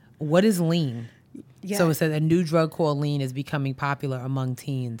What is lean? Yeah. So it says a new drug called lean is becoming popular among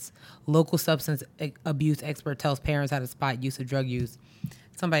teens. Local substance abuse expert tells parents how to spot use of drug use.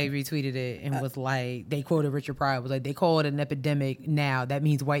 Somebody retweeted it and was like, they quoted Richard Pryor, was like, they call it an epidemic now. That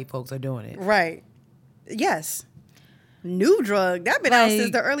means white folks are doing it. Right. Yes. New drug. That been out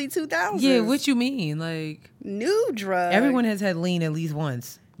since the early 2000s. Yeah, what you mean? Like, new drug. everyone has had lean at least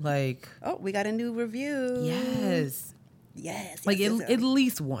once. Like, oh, we got a new review. Yes. Yes. Like, yes, at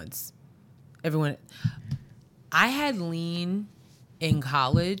least once. Everyone. I had lean in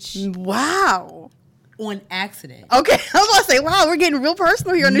college. Wow. On accident. Okay, I was about to say, wow, we're getting real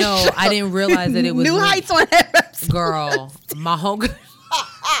personal here on this show. No, I didn't realize that it was new lean. heights on that episode. Girl, my whole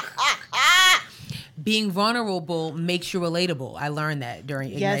being vulnerable makes you relatable. I learned that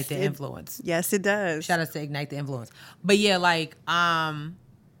during Ignite the Influence. Yes, it does. Shout out to Ignite the Influence. But yeah, like,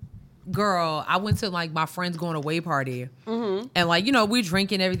 girl, I went to like my friend's going away party, and like, you know, we're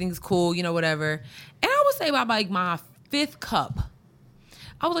drinking, everything's cool, you know, whatever. And I would say about like my 5th cup,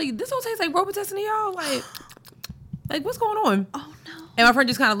 I was like, this don't taste like Robitussin to y'all? Like what's going on? Oh no. And my friend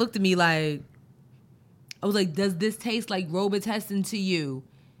just kind of looked at me like, I was like, does this taste like Robitussin to you?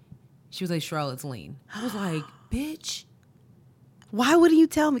 She was like, Cheryl, it's lean. I was like, bitch. Why wouldn't you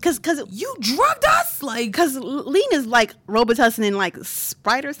tell me? Because you drugged us? Like, because lean is like Robitussin in like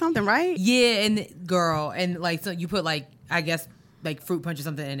Sprite or something, right? Yeah, and girl, and like, so you put like, I guess, like fruit punch or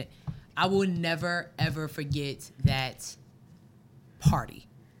something in it. I will never, ever forget that party.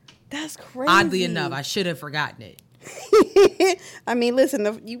 That's crazy. Oddly enough, I should have forgotten it. I mean,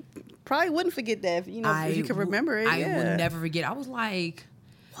 listen, you probably wouldn't forget that if you could remember it. I would never forget. I was like,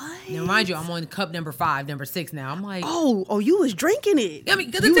 what? Now, mind you, I'm on cup number 5, number 6 now. I'm like, oh, you was drinking it. I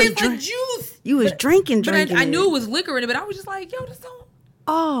mean, because it tastes like juice. You was drinking But it. I knew it was liquor in it, but I was just like, yo, this don't.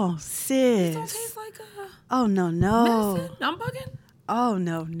 Oh, sis. This don't taste like oh, no. medicine. I'm bugging. Oh,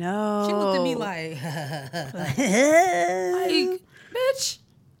 no. She looked at me like, bitch.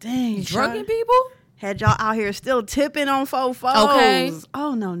 Dang. Drugging people? Had y'all out here still tipping on fofos. Okay.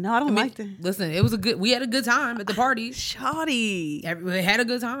 Oh, no. I don't like that. Listen, it was we had a good time at the party. Shawty. We had a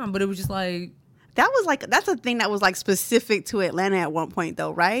good time, but it was just like. That's a thing that was like specific to Atlanta at one point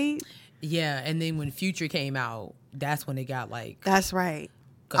though, right? Yeah, and then when Future came out, that's when it got like. That's right.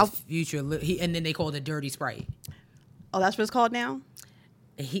 Because Future, and then they called it Dirty Sprite. Oh, that's what it's called now?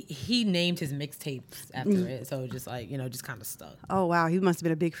 He named his mixtapes after it, so just like, just kind of stuck. Oh wow, he must have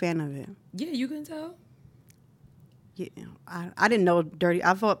been a big fan of it. Yeah, you can tell. Yeah, I didn't know Dirty.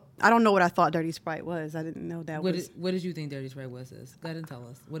 I don't know what I thought Dirty Sprite was. I didn't know that was. What did you think Dirty Sprite was? Go ahead and tell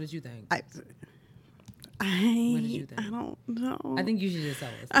us. What did you think? What did you think? I don't know. I think you should just tell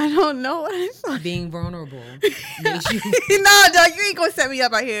us. I don't know what I thought. Being vulnerable makes you. No, dog, you ain't gonna set me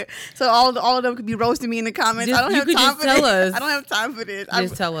up out here. So all of them could be roasting me in the comments. I don't have time for this. I don't have time for this.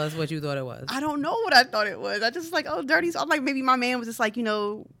 Just tell us what you thought it was. I don't know what I thought it was. I just like, oh, Dirty. I'm like, maybe my man was just like,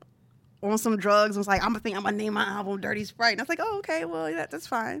 on some drugs. I was like, I'm gonna name my album Dirty Sprite. And I was like, oh, okay, well, that's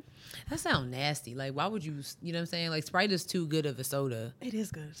fine. That sounds nasty. Like, why would you know what I'm saying? Like, Sprite is too good of a soda. It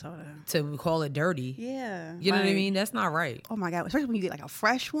is good soda. To call it dirty. Yeah. You know what I mean? That's not right. Oh, my God. Especially when you get like a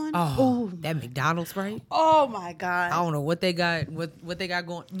fresh one. Oh, that McDonald's Sprite? Oh, my God. I don't know what they got, what they got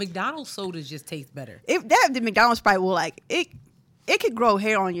going. McDonald's sodas just taste better. If the McDonald's Sprite will like, it could grow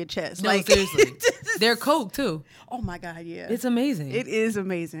hair on your chest. No, like, seriously. They're Coke, too. Oh, my God, yeah. It's amazing. It is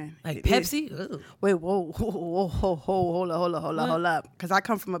amazing. Like Pepsi? Wait, whoa, hold up. Because I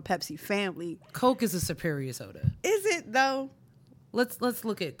come from a Pepsi family. Coke is a superior soda. Is it, though? Let's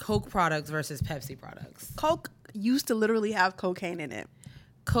look at Coke products versus Pepsi products. Coke used to literally have cocaine in it.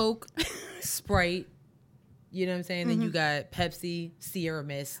 Coke, Sprite, you know what I'm saying? Then you got Pepsi, Sierra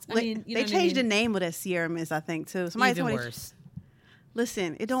Mist. I mean, they changed the name of that Sierra Mist, I think, too. Even worse.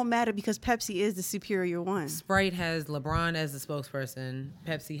 Listen, it don't matter because Pepsi is the superior one. Sprite has LeBron as the spokesperson.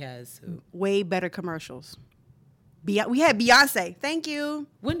 Pepsi has who? Way better commercials. We had Beyonce. Thank you.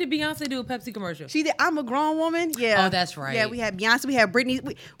 When did Beyonce do a Pepsi commercial? She did. I'm a Grown Woman. Yeah. Oh, that's right. Yeah, we had Beyonce. We had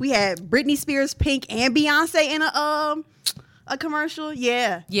Britney. We had Britney Spears, Pink, and Beyonce in a commercial.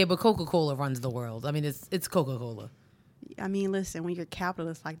 Yeah. Yeah, but Coca-Cola runs the world. I mean, it's Coca-Cola. I mean, listen, when you're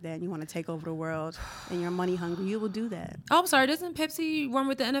capitalist like that and you want to take over the world and you're money hungry, you will do that. Oh, I'm sorry. Doesn't Pepsi run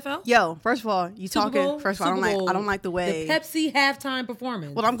with the NFL? Yo, first of all, Super Bowl, First of all, I don't like the way the Pepsi halftime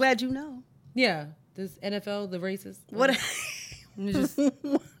performance. Well, I'm glad you know. Yeah, this NFL, the racist. What? Just,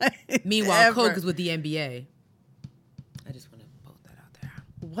 meanwhile, Coke is with the NBA. I just want to put that out there.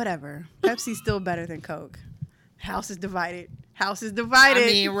 Whatever. Pepsi's still better than Coke. House is divided. I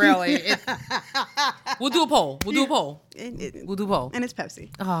mean, really. We'll do a poll. We'll do a poll. And it's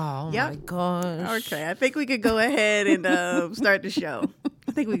Pepsi. Oh, my gosh. Okay, I think we could go ahead and start the show.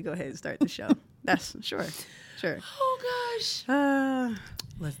 I think we can go ahead and start the show. That's sure. Oh gosh.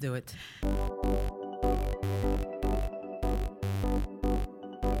 Let's do it.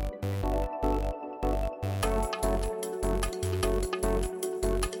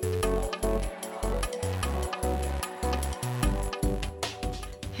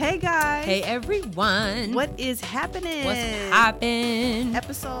 Hey guys. Hey everyone. What is happening? What's happening?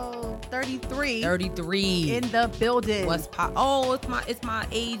 Episode 33. 33. In the building. What's pop? Oh, it's my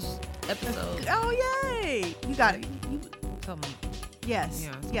age episode. Oh yay! You got it. Something. Yes.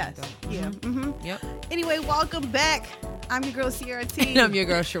 Yeah. Yeah. Mm-hmm. Yep. Anyway, welcome back. I'm your girl Sierra T. And I'm your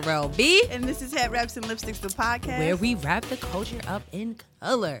girl Sherelle B. And this is Head Wraps and Lipsticks, the podcast where we wrap the culture up in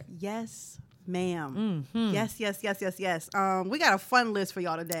color. Yes, ma'am. Mm-hmm. Yes. We got a fun list for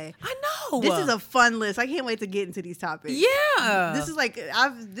y'all today. I know. This is a fun list. I can't wait to get into these topics. Yeah. This is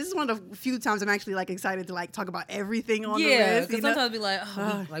this is one of the few times I'm actually like excited to like talk about everything on the list. Yeah, because sometimes be like,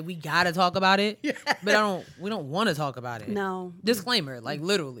 we gotta talk about it. Yeah. But we don't want to talk about it. No. Disclaimer, like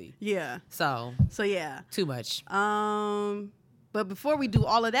literally. Yeah. So yeah. too much. But before we do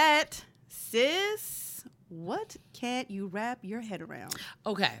all of that, sis, what can't you wrap your head around?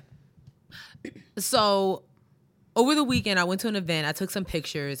 Okay. So over the weekend, I went to an event. I took some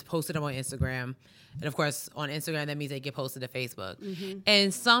pictures, posted them on Instagram. And of course, on Instagram, that means they get posted to Facebook. Mm-hmm.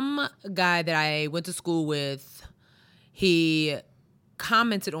 And some guy that I went to school with, he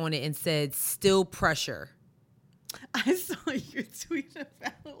commented on it and said, "Still pressure." I saw your tweet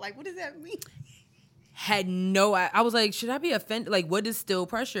about like, what does that mean? I was like, should I be offended? Like, what does still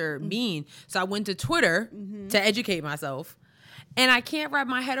pressure mean? So I went to Twitter to educate myself. And I can't wrap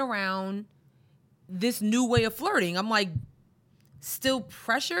my head around this new way of flirting. I'm like, still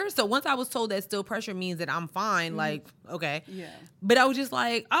pressure? So once I was told that still pressure means that I'm fine, like, okay. Yeah. But I was just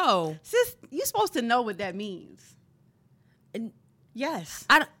like, oh. Sis, you're supposed to know what that means. And yes.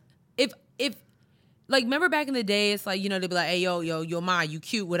 If like, remember back in the day, it's like, they'd be like, hey, yo, ma, you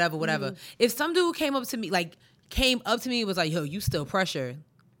cute, whatever. Mm-hmm. If some dude came up to me and was like, yo, you still pressure.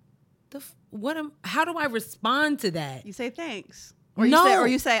 How do I respond to that? You say thanks. Or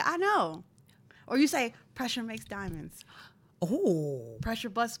you say, I know. Or you say, pressure makes diamonds. Oh. Pressure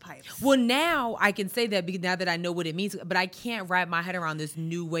bust pipes. Well, now I can say that because now that I know what it means, but I can't wrap my head around this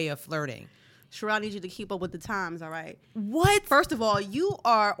new way of flirting. Sherelle, I need you to keep up with the times, all right? What? First of all, you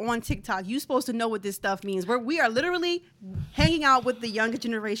are on TikTok. You're supposed to know what this stuff means. We are literally hanging out with the younger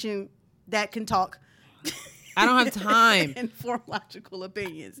generation that can talk. I don't have time. And form logical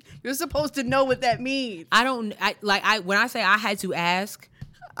opinions. You're supposed to know what that means. When I say I had to ask,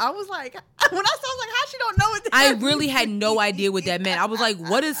 I was like, how she don't know what that I means? really had no idea what that meant. I was like,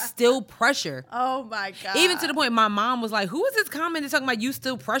 what is still pressure? Oh my God. Even to the point my mom was like, who is this comment talking about you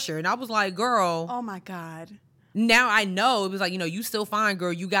still pressure? And I was like, girl. Oh my God. Now I know. It was like, you still fine,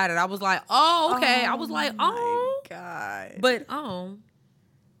 girl. You got it. I was like, oh, okay. I was like, oh. My God. But, oh.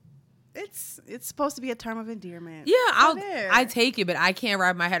 It's supposed to be a term of endearment. Yeah, I take it, but I can't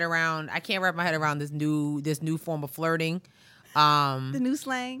wrap my head around this new form of flirting. The new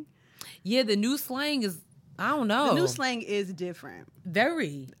slang. Yeah, the new slang is, I don't know. The new slang is different.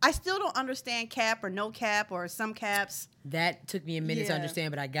 Very. I still don't understand cap or no cap or some caps. That took me a minute to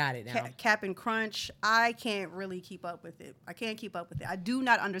understand, but I got it now. Cap and crunch. I can't really keep up with it. I do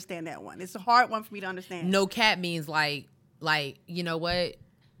not understand that one. It's a hard one for me to understand. No cap means like you know what?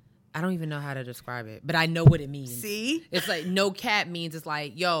 I don't even know how to describe it, but I know what it means. See? It's like no cap means it's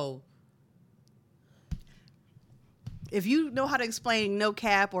like, yo. If you know how to explain no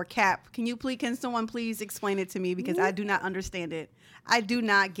cap or cap, can someone please explain it to me because I do not understand it. I do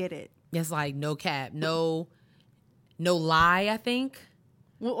not get it. It's like no cap, no lie, I think.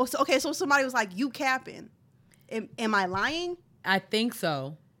 Well, so somebody was like, you capping. Am I lying? I think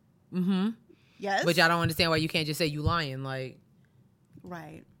so. Mm-hmm. Yes. Which I don't understand why you can't just say you lying, like.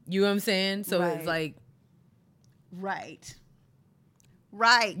 Right. You know what I'm saying? So right. It's like. Right.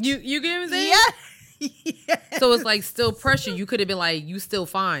 You get what I'm saying? Yeah. Yes. So it's like still pressure. You could have been like, you still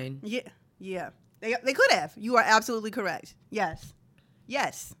fine. Yeah. They could have. You are absolutely correct. Yes.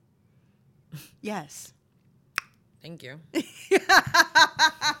 Thank you.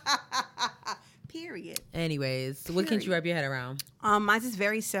 Period. Anyways, what can you wrap your head around? Mine's is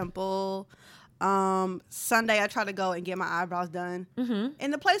very simple. Sunday I try to go and get my eyebrows done,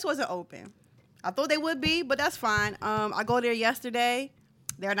 and the place wasn't open. I thought they would be, but that's fine. I go there yesterday.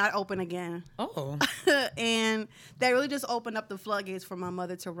 They're not open again. Oh. And they really just opened up the floodgates for my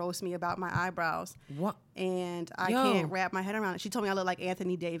mother to roast me about my eyebrows. What? And I can't wrap my head around it. She told me I look like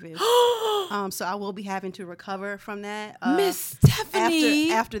Anthony Davis. So I will be having to recover from that. Miss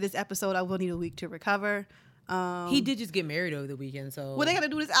Stephanie. After this episode, I will need a week to recover. He did just get married over the weekend, so. Well, they got to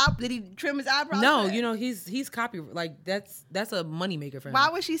do this. Did he trim his eyebrows? No, back? you know he's copy like that's a moneymaker for him. Why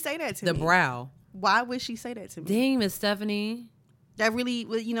would she say that to me? The brow. Why would she say that to me? Dang, Miss Stephanie. That really,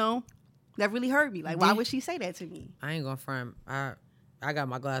 that really hurt me. Like, why would she say that to me? I ain't gonna front. I got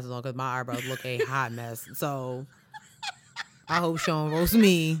my glasses on because my eyebrows look a hot mess. So I hope Sean roasts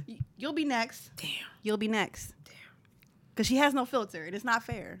me. You'll be next. Damn. You'll be next. Damn. Because she has no filter, and it's not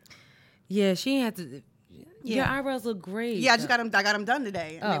fair. Yeah, she ain't had to. Yeah. Your eyebrows look great. Yeah, I got them done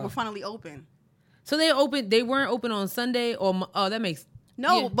today, and they were finally open. So they open. They weren't open on Sunday, or that makes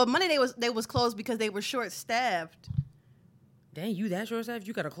no. Yeah. But Monday they was closed because they were short staffed. Dang, you that short staffed?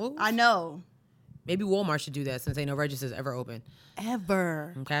 You gotta close? I know. Maybe Walmart should do that since ain't no registers ever open.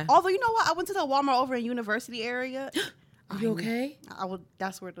 Ever. Okay. Although you know what, I went to the Walmart over in University area. Are you okay? I would.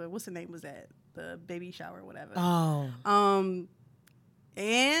 That's where what's the name was at, the baby shower or whatever. Oh.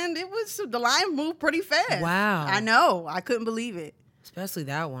 And the line moved pretty fast. Wow. I know. I couldn't believe it. Especially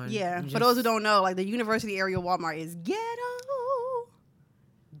that one. Yeah. For those who don't know, like the University area Walmart is ghetto.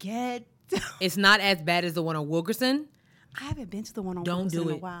 It's not as bad as the one on Wilkerson. I haven't been to the one on Don't Wilkerson do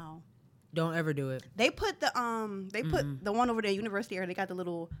in it. a while. Don't ever do it. They put the the one over there University area. They got the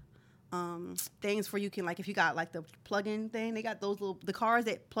little things for you can, like, if you got like the plug-in thing, they got those little cars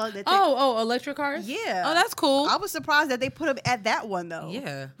that plug that. Electric cars. Yeah. Oh, that's cool. I was surprised that they put them at that one though.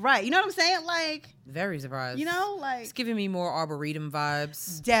 Yeah. Right. You know what I'm saying? Like. Very surprised. You know, like. It's giving me more Arboretum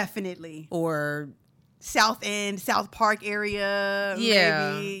vibes. Definitely. Or. South End, South Park area.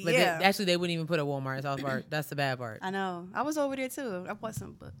 Yeah. Maybe. But yeah. actually, they wouldn't even put a Walmart in South Park. That's the bad part. I know. I was over there too. I bought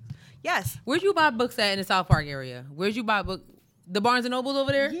some books. Yes. Where'd you buy books at in the South Park area? Where'd you buy book? The Barnes and Nobles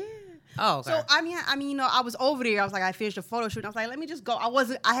over there? Yeah. Oh, okay. So I mean, you know, I was over there. I was like, I finished a photo shoot. And I was like, let me just go.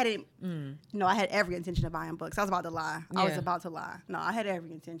 I had every intention of buying books. I was about to lie. Yeah. I was about to lie. No, I had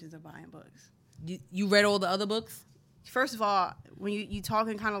every intentions of buying books. You read all the other books? First of all, when you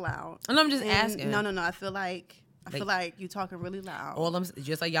talking kind of loud. And I'm just asking. No. I feel like you talking really loud. All them,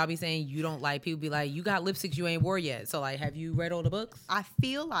 just like y'all be saying, you don't like people be like, you got lipsticks you ain't wore yet. So like, have you read all the books? I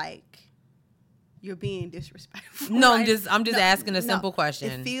feel like you're being disrespectful. No, right? I'm just asking a simple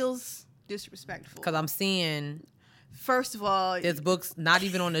question. It feels disrespectful because I'm seeing. First of all, there's books not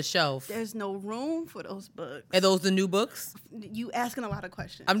even on the shelf. There's no room for those books. Are those the new books? You asking a lot of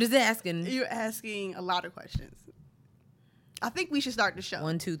questions. I'm just asking. You're asking a lot of questions. I think we should start the show.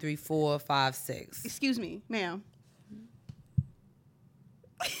 1, 2, 3, 4, 5, 6. Excuse me, ma'am.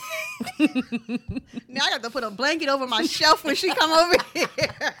 Now I got to put a blanket over my shelf when she come over here.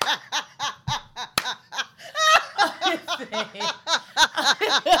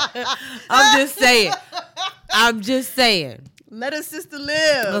 I'm just saying. Let a sister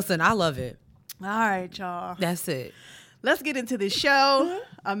live. Listen, I love it. All right, y'all. That's it. Let's get into the show.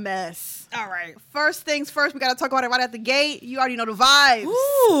 A mess. All right. First things first, we got to talk about it right at the gate. You already know the vibes.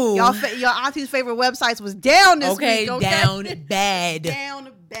 Ooh. Your auntie's favorite websites was down this week. Okay, down bad.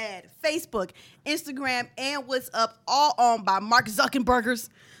 Down bad. Facebook, Instagram, and What's Up, all owned by Mark Zuckerbergers.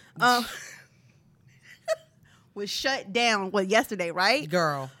 Was shut down, yesterday, right?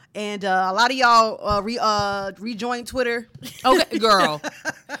 Girl. And a lot of y'all rejoined Twitter. Okay, girl.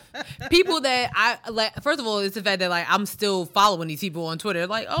 People that I like. First of all, it's the fact that like I'm still following these people on Twitter.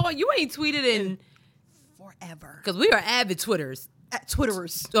 Like, oh, you ain't tweeted in forever. Because we are avid Twitterers.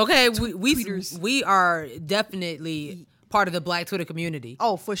 Twitterers. Okay, we are definitely part of the Black Twitter community.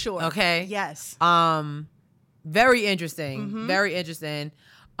 Oh, for sure. Okay. Yes. Very interesting. Mm-hmm. Very interesting.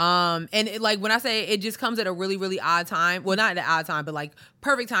 And it, like when I say it just comes at a really, really odd time. Well, not at an odd time, but like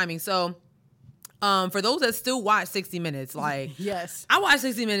perfect timing. So, for those that still watch 60 Minutes, like yes, I watch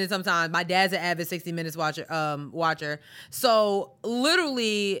 60 Minutes sometimes. My dad's an avid 60 Minutes watcher. So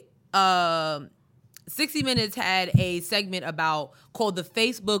literally, 60 Minutes had a segment called the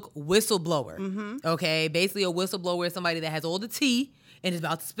Facebook whistleblower. Mm-hmm. Okay, basically a whistleblower is somebody that has all the tea and is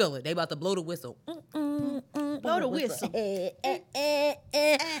about to spill it. They about to blow the whistle. Blow the whistle.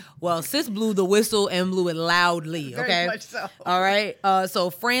 Well, sis blew the whistle and blew it loudly. Okay, very much so. All right. So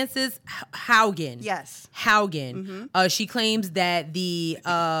Frances Haugen. Yes. Haugen. Mm-hmm. She claims that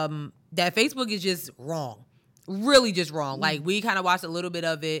that Facebook is just wrong. Really just wrong. Like, we kind of watched a little bit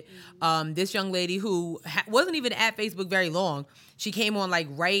of it. This young lady who wasn't even at Facebook very long, she came on like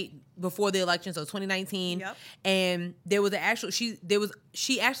right before the election, so 2019. Yep. And there was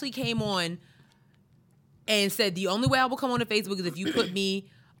she actually came on and said, the only way I will come on to Facebook is if you put me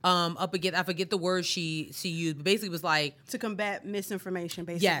up against, I forget the word she used, but basically was like, to combat misinformation,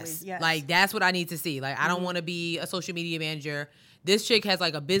 basically. yes, like that's what I need to see. Like, I don't want to be a social media manager. This chick has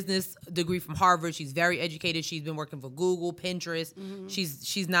like a business degree from Harvard. She's very educated. She's been working for Google, Pinterest.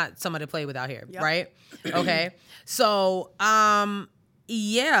 She's not someone to play with out here, right? Okay. So,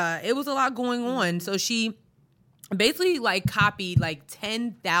 yeah, it was a lot going on. So she basically like copied like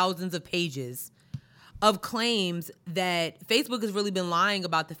 10,000s of pages of claims that Facebook has really been lying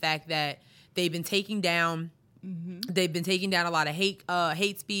about the fact that they've been taking down they've been taking down a lot of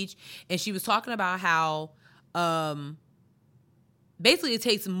hate speech. And she was talking about how basically it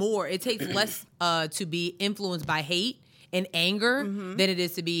takes less to be influenced by hate and anger than it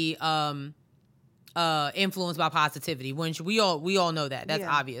is to be influenced by positivity, which we all know that. That's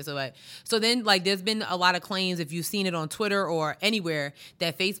obvious. So then like there's been a lot of claims, if you've seen it on Twitter or anywhere,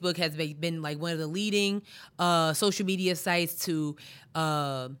 that Facebook has been like one of the leading social media sites to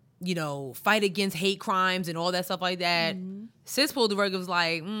fight against hate crimes and all that stuff like that. Sis pulled the rug, was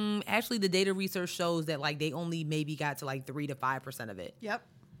like, actually the data research shows that like they only maybe got to like 3 to 5% of it. Yep.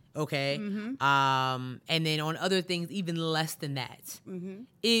 Okay. And then on other things, even less than that.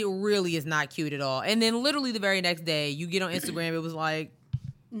 It really is not cute at all. And then literally the very next day, you get on Instagram, it was like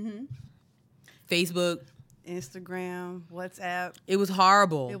Facebook, Instagram, WhatsApp. It was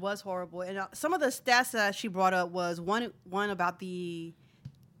horrible. It was horrible. And some of the stats that she brought up was one about the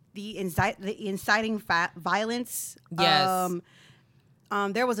inciting violence. Yes.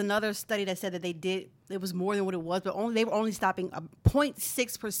 There was another study that said that it was more than what it was, but they were only stopping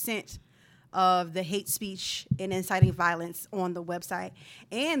 0.6% of the hate speech and inciting violence on the website.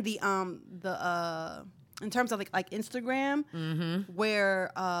 And in terms of like Instagram,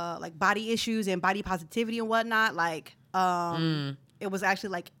 where like body issues and body positivity and whatnot, like it was actually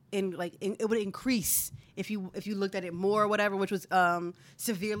like it would increase if you looked at it more or whatever, which was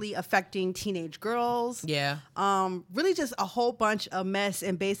severely affecting teenage girls. Yeah. Really just a whole bunch of mess.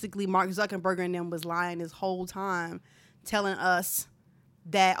 And basically Mark Zuckerberg and them was lying this whole time, telling us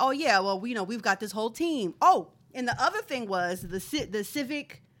that, oh yeah, well, we've got this whole team. Oh, and the other thing was the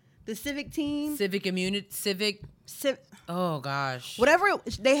civic team. Oh gosh. Whatever,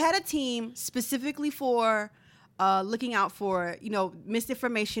 they had a team specifically for looking out for,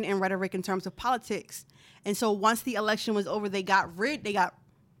 misinformation and rhetoric in terms of politics. And so once the election was over, they got rid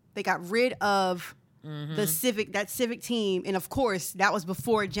of the civic team. And of course, that was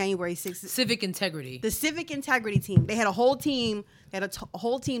before January 6th. Civic integrity. The civic integrity team. They had a whole team. They had a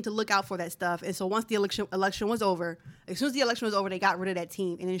whole team to look out for that stuff. And so once the election was over, as soon as the election was over, they got rid of that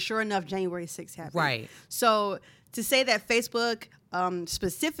team. And then sure enough, January 6th happened. Right. So to say that Facebook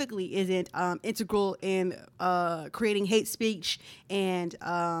specifically isn't integral in creating hate speech and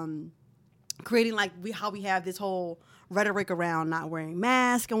creating how we have this whole rhetoric around not wearing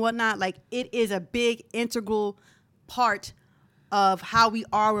masks and whatnot, like it is a big integral part of how we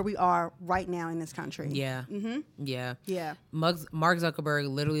are where we are right now in this country. Yeah. Yeah. Yeah. Mark Zuckerberg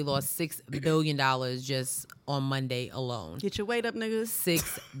literally lost $6 billion just on Monday alone. Get your weight up, niggas.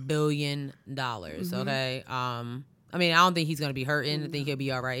 $6 billion. Okay. I mean, I don't think he's going to be hurting. I think he'll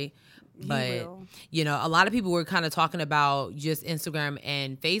be all right. But, a lot of people were kind of talking about just Instagram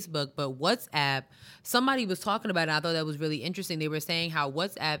and Facebook, but WhatsApp, somebody was talking about it. I thought that was really interesting. They were saying how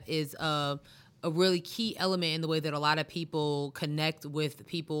WhatsApp is a really key element in the way that a lot of people connect with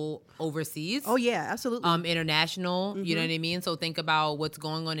people overseas. Oh yeah, absolutely. International, you know what I mean? So think about what's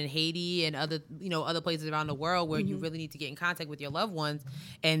going on in Haiti and other places around the world where you really need to get in contact with your loved ones.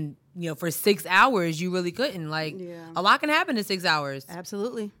 And, for 6 hours, you really couldn't. A lot can happen in 6 hours.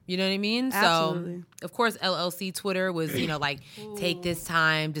 Absolutely. You know what I mean? Absolutely. So, of course, LLC Twitter was, take this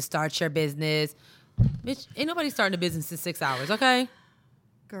time to start your business. Bitch, ain't nobody starting a business in 6 hours, okay?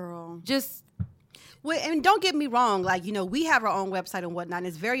 Girl. Just... Well, and don't get me wrong, we have our own website and whatnot, and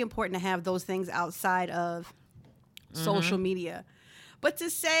it's very important to have those things outside of social media. But to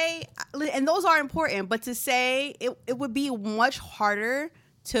say, and those are important, but to say it would be much harder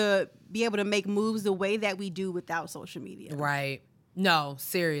to be able to make moves the way that we do without social media. Right. No,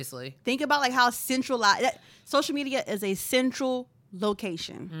 seriously. Think about how centralized, social media is a central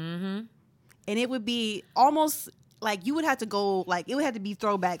location. And it would be almost... you would have to go, it would have to be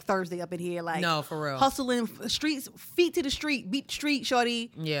Throwback Thursday up in here. No, for real. Hustling streets, feet to the street, beat the street,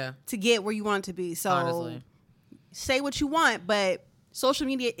 shorty. Yeah. To get where you want it to be. So, honestly, say what you want, but social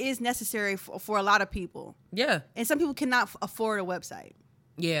media is necessary for a lot of people. Yeah. And some people cannot afford a website.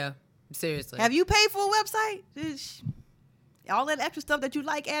 Yeah. Seriously. Have you paid for a website? All that extra stuff that you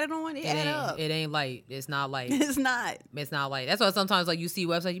added on, it add up. It ain't light. It's not light. It's not. It's not light. That's why sometimes you see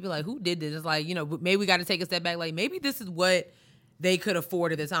websites, you be like, who did this? It's maybe we got to take a step back. Maybe this is what they could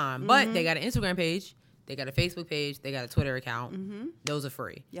afford at the time. But they got an Instagram page, they got a Facebook page, they got a Twitter account. Those are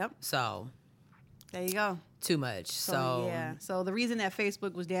free. Yep. So there you go. too much. So yeah. So the reason that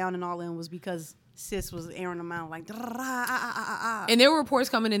Facebook was down and all in was because sis was airing them out like. And there were reports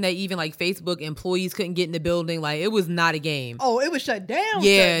coming in that even like Facebook employees couldn't get in the building. Like it was not a game. Oh, it was shut down.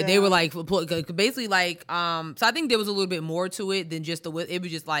 Yeah, they were like basically like so I think there was a little bit more to it than just it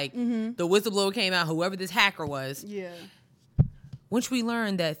was just like the whistleblower came out, whoever this hacker was. Yeah. Once we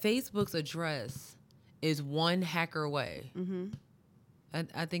learned that Facebook's address is one hacker away.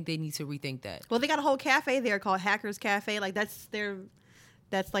 I think they need to rethink that. Well, they got a whole cafe there called Hackers Cafe. Like that's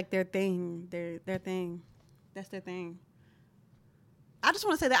like their thing. Their thing. That's their thing. I just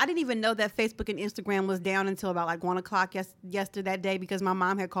want to say that I didn't even know that Facebook and Instagram was down until about like 1 o'clock yesterday that day because my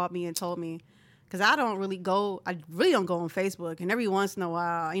mom had called me and told me. Because I really don't go on Facebook. And every once in a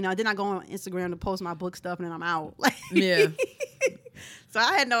while, then I go on Instagram to post my book stuff and then I'm out. Yeah. So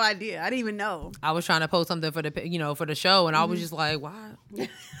I had no idea. I didn't even know. I was trying to post something for the show and I was just like, why?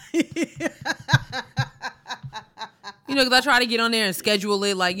 Because I try to get on there and schedule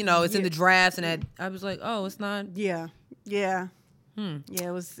it, like, it's in the drafts, and I was like, oh, it's not. Yeah. Yeah,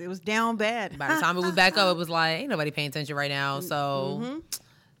 it was down bad. By the time it was back up, it was like, ain't nobody paying attention right now. So,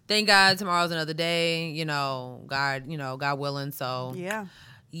 thank God tomorrow's another day. God willing. So yeah.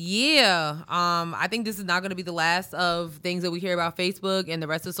 I think this is not going to be the last of things that we hear about Facebook and the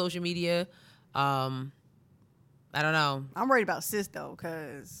rest of social media. I don't know. I'm worried about sis though,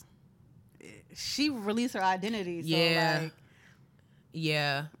 because she released her identity. So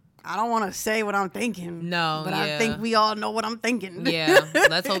yeah. I don't want to say what I'm thinking. No, but I think we all know what I'm thinking. Yeah.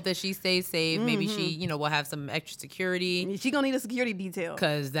 Let's hope that she stays safe. Maybe she, will have some extra security. She gonna need a security detail.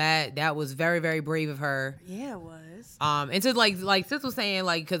 Because that was very, very brave of her. Yeah, it was. And so like sis was saying,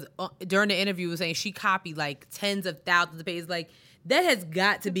 like, because during the interview was saying she copied like tens of thousands of pages. Like, that has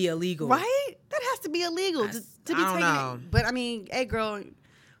got to be illegal. Right? That has to be illegal to be taken. But I mean, hey girl,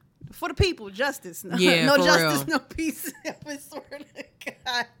 for the people, justice. No justice, real. No peace. I swear to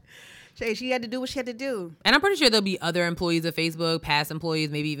God. She had to do what she had to do. And I'm pretty sure there'll be other employees of Facebook, past employees,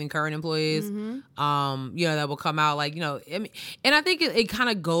 maybe even current employees, that will come out like, and I think it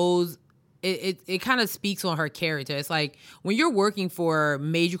kind of goes, it kind of speaks on her character. It's like when you're working for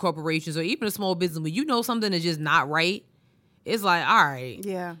major corporations or even a small business, when you know something is just not right, it's like, all right.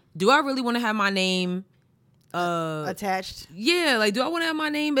 Yeah. Do I really want to have my name attached? Yeah, like, do I want to have my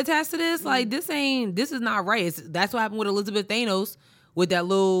name attached to this? Like, this is not right. That's what happened with Elizabeth Thanos with that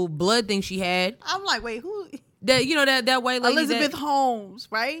little blood thing she had. I'm like, wait, who? That that white lady. Elizabeth Holmes,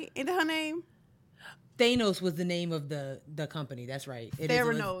 right? Isn't her name? Thanos was the name of the company. That's right.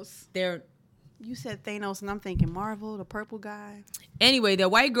 Theranos. You said Thanos, and I'm thinking Marvel, the purple guy. Anyway, that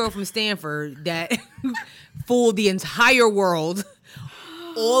white girl from Stanford that fooled the entire world,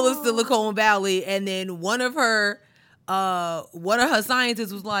 all of Silicon Valley, and then one of her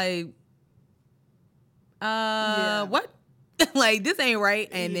scientists was like, what? Like, this ain't right.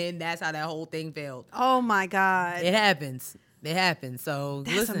 And then that's how that whole thing failed. Oh my God. It happens. So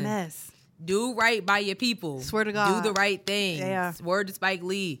that's listen, a mess. Do right by your people. Swear to God. Do the right thing. Yeah. Word to Spike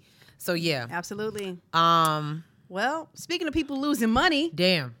Lee. So yeah. Absolutely. Well, speaking of people losing money.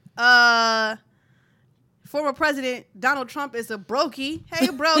 Damn. Former President Donald Trump is a brokey. Hey,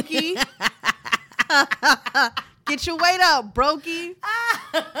 brokey. Get your weight up, brokey.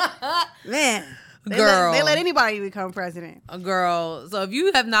 Man. They let anybody become president. Girl. So if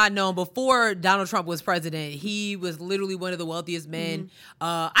you have not known, before Donald Trump was president, he was literally one of the wealthiest men.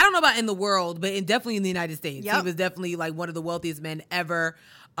 I don't know about in the world, but definitely in the United States. Yep. He was definitely like one of the wealthiest men ever.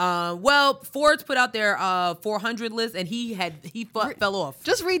 Forbes put out their 400 list, and he fell off.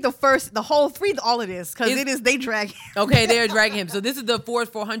 Just read read all of this, because they drag him. Okay, they're dragging him. So this is the Forbes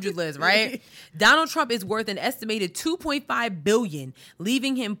 400 list, right? Donald Trump is worth an estimated $2.5 billion,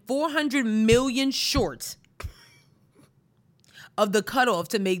 leaving him $400 million short of the cutoff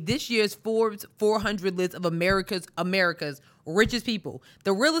to make this year's Forbes 400 list of America's richest people.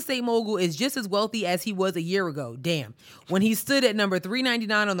 The real estate mogul is just as wealthy as he was a year ago. Damn. When he stood at number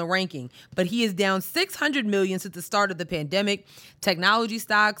 399 on the ranking, but he is down $600 million since the start of the pandemic. Technology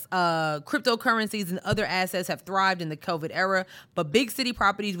stocks, cryptocurrencies, and other assets have thrived in the COVID era, but big city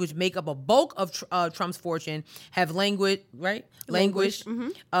properties, which make up a bulk of Trump's fortune, have languished,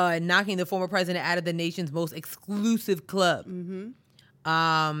 knocking the former president out of the nation's most exclusive club.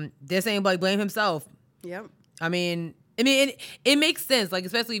 They're saying, like, blame himself. Yep. I mean, it makes sense, like,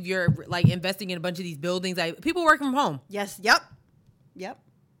 especially if you're like investing in a bunch of these buildings. Like, people working from home. Yes. Yep.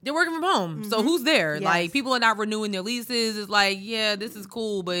 They're working from home. So who's there? Yes. Like, people are not renewing their leases. It's like, yeah, this is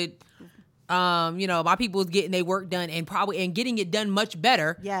cool, but My people's getting their work done and getting it done much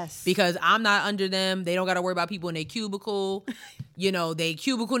better. Yes. Because I'm not under them. They don't got to worry about people in their cubicle. They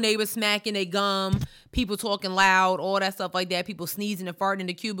cubicle neighbors smacking their gum, people talking loud, all that stuff like that. People sneezing and farting in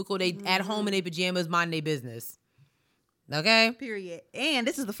the cubicle. They at home in their pajamas, minding their business. Okay? Period. And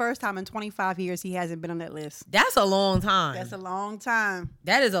this is the first time in 25 years he hasn't been on that list. That's a long time. That's a long time.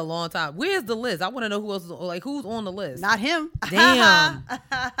 That is a long time. Where's the list? I want to know who else who's on the list. Not him. Damn.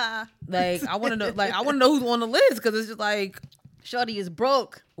 I want to know who's on the list because it's just like Shorty is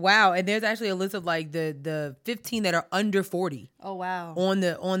broke. Wow. And there's actually a list of the 15 that are under 40. Oh wow. On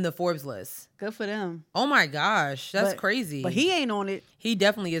the Forbes list. Good for them. Oh my gosh. That's crazy. But he ain't on it. He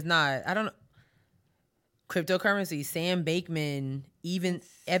definitely is not. I don't know. Cryptocurrency, Sam Bankman,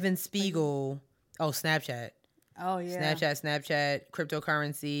 Evan Spiegel. Oh, Snapchat. Oh, yeah. Snapchat,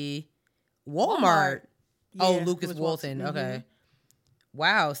 cryptocurrency, Walmart. Yeah, oh, Lucas Walton. Mm-hmm. Okay.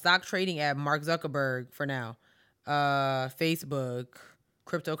 Wow. Stock trading app, Mark Zuckerberg for now. Facebook,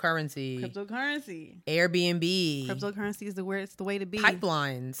 cryptocurrency. Airbnb. Cryptocurrency is the way to be.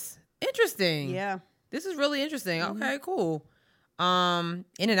 Pipelines. Interesting. Yeah. This is really interesting. Mm-hmm. Okay, cool.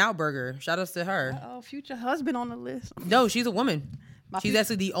 In-N-Out Burger. Shout outs to her. Oh, future husband on the list. No, she's a woman. She's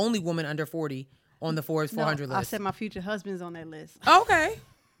actually the only woman under 40 on the Forbes 400 list. I said my future husband's on that list. Okay.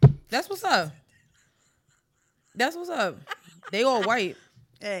 That's what's up. They all white.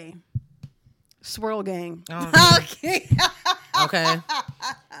 Hey. Swirl gang. Okay. Okay.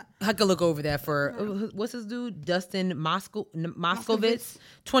 I could look over that for, what's his dude? Dustin Moskovitz.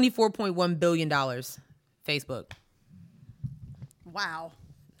 $24.1 billion. Facebook. Wow.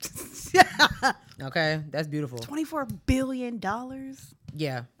 Okay, that's beautiful. $24 billion?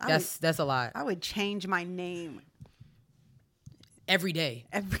 Yeah, that's a lot. I would change my name. Every day.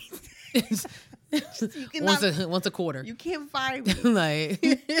 Once a quarter. You can't find me. I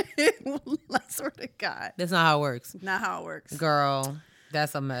swear to God. That's not how it works. Not how it works. Girl,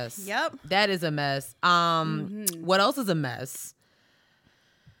 that's a mess. Yep. That is a mess. What else is a mess?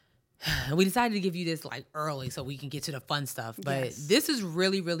 We decided to give you this early so we can get to the fun stuff. But This is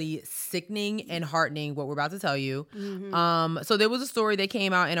really, really sickening and heartening what we're about to tell you. Mm-hmm. So there was a story that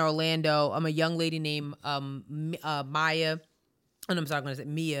came out in Orlando. A young lady named Mia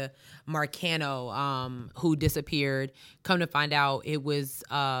Marcano, who disappeared. Come to find out, it was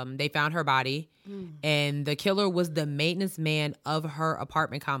they found her body, and the killer was the maintenance man of her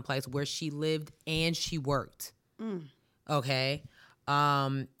apartment complex where she lived and she worked. Okay.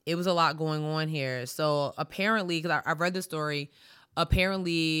 It was a lot going on here. So apparently, because I've read the story,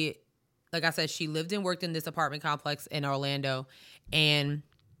 apparently, like I said, she lived and worked in this apartment complex in Orlando, and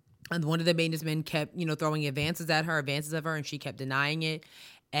one of the maintenance men kept, throwing advances of her, and she kept denying it.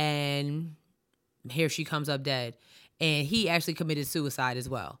 And here she comes up dead. And he actually committed suicide as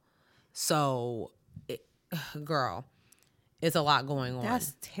well. So, girl, it's a lot going on.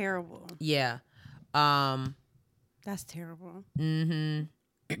 That's terrible. Yeah. That's terrible. Mm-hmm.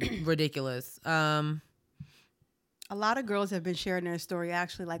 Ridiculous. A lot of girls have been sharing their story.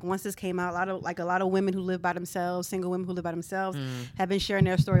 Actually, once this came out, a lot of women who live by themselves, single women who live by themselves, have been sharing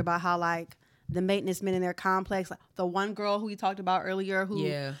their story about how the maintenance men in their complex. The one girl who we talked about earlier,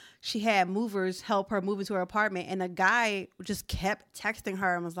 she had movers help her move into her apartment, and the guy just kept texting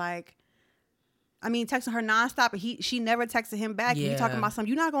her and was texting her nonstop, and she never texted him back. Yeah. He talking about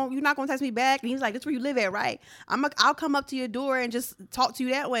something. You're not gonna text me back. And he's like, "That's where you live at, right? I'll come up to your door and just talk to you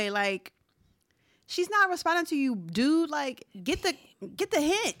that way." She's not responding to you, dude. Get the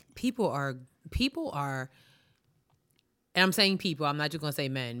hint. People are, and I'm saying people, I'm not just gonna say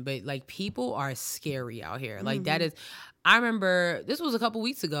men, but people are scary out here. That is, I remember this was a couple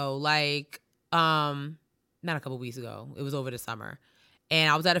weeks ago, not a couple weeks ago. It was over the summer. And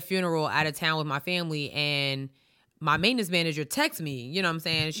I was at a funeral out of town with my family, and my maintenance manager texted me, you know what I'm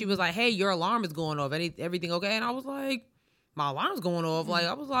saying? She was like, "Hey, your alarm is going off. Everything okay?" And I was like, "My alarm's going off."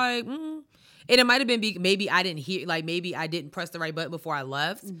 I was like, And it might have been maybe I didn't hear, maybe I didn't press the right button before I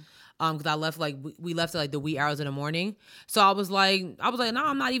left. Because I left, we left at the wee hours in the morning. So I was like, "No,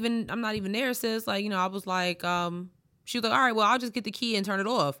 I'm not even there, sis." I was like, she was like, "All right, well, I'll just get the key and turn it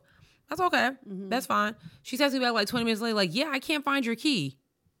off." That's okay. Mm-hmm. That's fine. She texted me back 20 minutes later, "Yeah, I can't find your key."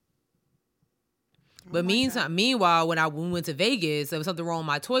 But meanwhile, when we went to Vegas, there was something wrong with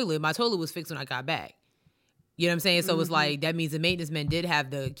my toilet. My toilet was fixed when I got back. You know what I'm saying? So it's that means the maintenance man did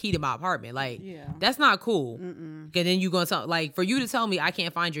have the key to my apartment. That's not cool. And then you going to for you to tell me I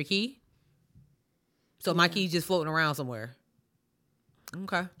can't find your key. So my key's just floating around somewhere.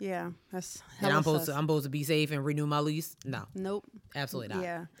 Okay. Yeah, that's. And I'm supposed to be safe and renew my lease? No. Nope. Absolutely not.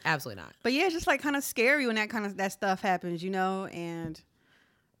 Yeah. Absolutely not. But yeah, it's just kind of scary when that stuff happens, and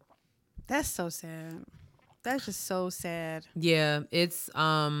That's so sad. That's just so sad. Yeah, it's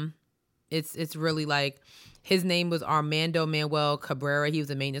really like, his name was Armando Manuel Cabrera. He was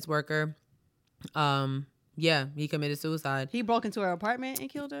a maintenance worker. Yeah, he committed suicide. He broke into her apartment and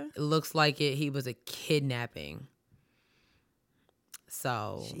killed her? It looks like it. He was a kidnapping.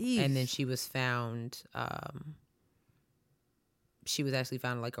 So, Jeez. And then she was found, she was actually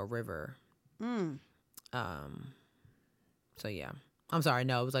found in like a river. So yeah. I'm sorry,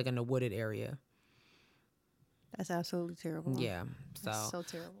 no, it was like in a wooded area. That's absolutely terrible. Yeah. That's so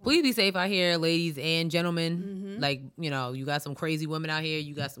terrible. Please be safe out here, ladies and gentlemen. Like, you know, you got some crazy women out here.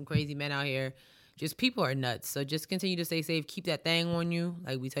 You got some crazy men out here. Just people are nuts. So just continue to stay safe. Keep that thing on you.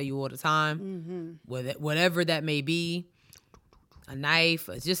 Like we tell you all the time. Whatever that may be. A knife.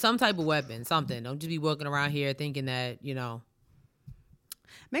 Just some type of weapon. Something. Don't just be walking around here thinking that, you know.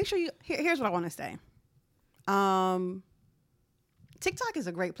 Make sure you... Here's what I want to say. TikTok is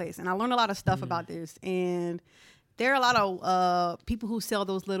a great place, and I learned a lot of stuff about this. And there are a lot of people who sell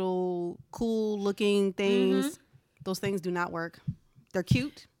those little cool-looking things. Those things do not work. They're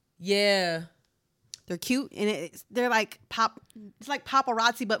cute. Yeah. They're cute, and they're like it's like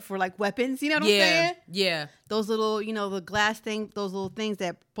paparazzi, but for like weapons. You know what I'm saying? Yeah. Those little, you know, the glass thing, those little things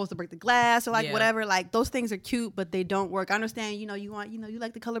that supposed to break the glass or like whatever. Like those things are cute, but they don't work. I understand, you know, you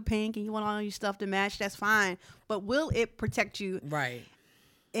like the color pink and you want all your stuff to match. That's fine. But will it protect you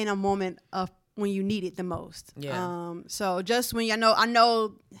in a moment of when you need it the most? Yeah. So just when I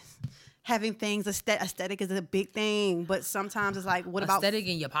know having things aesthetic is a big thing, but sometimes it's like, what about aesthetic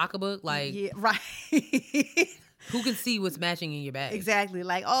in your pocketbook? Like, yeah, right. Who can see what's matching in your bag? Exactly.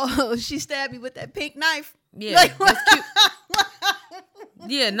 Like, oh, she stabbed me with that pink knife. Yeah, like, that's cute.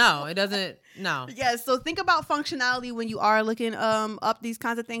 Yeah, no, it doesn't. No. Yeah, so think about functionality when you are looking up these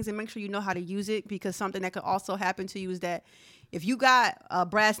kinds of things, and make sure you know how to use it, because something that could also happen to you is that if you got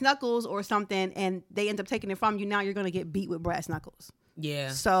brass knuckles or something and they end up taking it from you, now you're going to get beat with brass knuckles.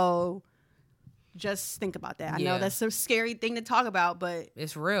 Yeah. So just think about that. I know that's a scary thing to talk about, but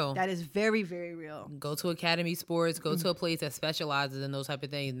it's real. That is very, very real. Go to Academy Sports. Go to a place that specializes in those type of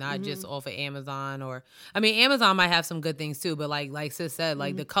things, not just off of Amazon. Or, I mean, Amazon might have some good things too, but like Sis said,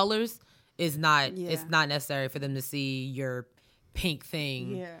 like the colors is not. It's not necessary for them to see your pink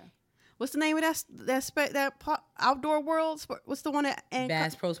thing. Yeah. What's the name of that outdoor world? What's the one at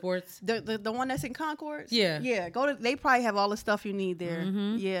Bass Pro Sports? The one that's in Concord? Yeah. Yeah. They probably have all the stuff you need there.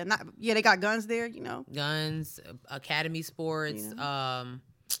 Yeah. They got guns there, you know. Guns, Academy Sports. Yeah.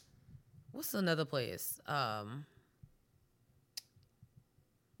 What's another place?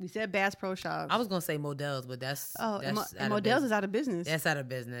 We said Bass Pro Shops. I was gonna say Modell's, but that's Modell's is out of business. That's out of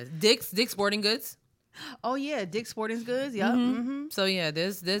business. Dick's Sporting Goods. Oh yeah, Dick's Sporting Goods. Yeah. So yeah,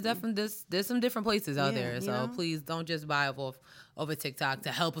 there's definitely there's some different places out there. So please don't just buy off a TikTok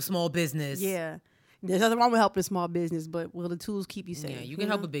to help a small business. Yeah, there's nothing wrong with helping a small business, but will the tools keep you safe? Yeah, you can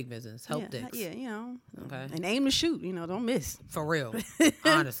help a big business. Help Dick's. Yeah, you know. Okay. And aim to shoot. You know, don't miss. For real,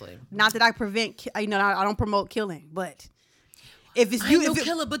 honestly. Not that I I don't promote killing, but if it's you,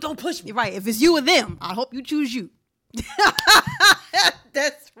 killer, but don't push me. Right. If it's you or them, I hope you choose you.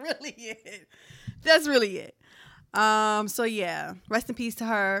 That's really it. That's really it. So yeah, rest in peace to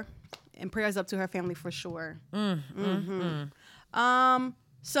her, and prayers up to her family for sure. Some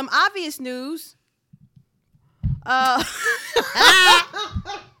obvious news.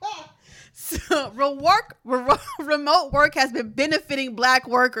 So remote work has been benefiting Black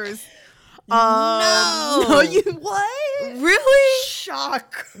workers. No, you what? Really?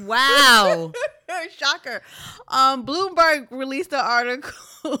 Shock! Wow. Shocker. Bloomberg released an article.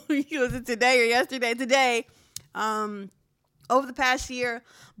 Was it today or yesterday? Today. Over the past year,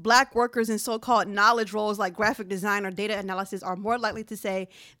 Black workers in so-called knowledge roles like graphic design or data analysis are more likely to say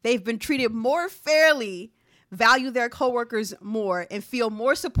they've been treated more fairly, value their coworkers more, and feel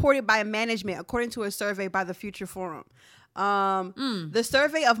more supported by management, according to a survey by the Future Forum. The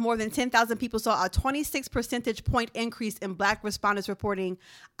survey of more than 10,000 people saw a 26 percentage point increase in Black respondents reporting,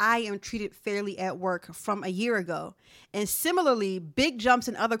 "I am treated fairly at work," from a year ago. And similarly, big jumps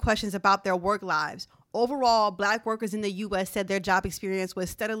in other questions about their work lives. Overall, Black workers in the U.S. said their job experience was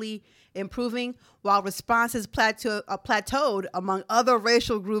steadily improving, while responses plateaued among other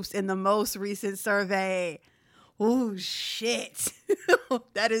racial groups in the most recent survey. Oh, shit.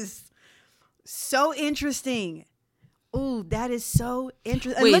 That is so interesting. Ooh, that is so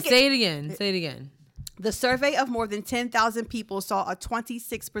interesting. Wait, say it again. Say it again. The survey of more than 10,000 people saw a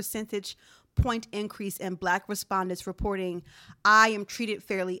 26 percentage point increase in Black respondents reporting, "I am treated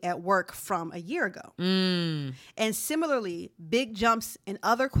fairly at work," from a year ago. And similarly, big jumps in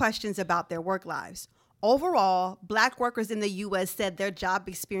other questions about their work lives. Overall, Black workers in the U.S. said their job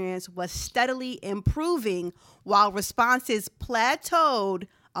experience was steadily improving while responses plateaued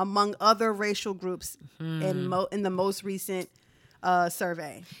among other racial groups in the most recent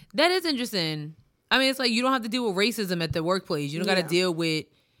survey. That is interesting. I mean, it's like you don't have to deal with racism at the workplace. You don't got to deal with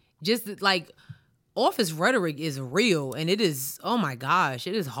just like office rhetoric is real, and it is, oh my gosh,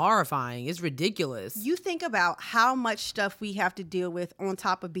 it is horrifying. It's ridiculous. You think about how much stuff we have to deal with on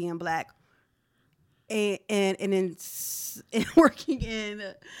top of being Black. And working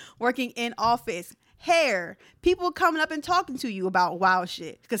in office, hair, people coming up and talking to you about wild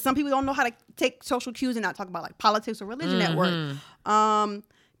shit, because some people don't know how to take social cues and not talk about like politics or religion at work.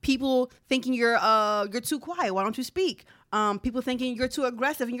 People thinking you're too quiet. Why don't you speak? People thinking you're too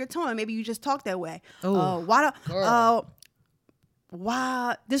aggressive in your tone. Maybe you just talk that way.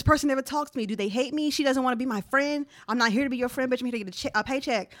 Why this person never talks to me? Do they hate me? She doesn't want to be my friend. I'm not here to be your friend, bitch. I'm here to get a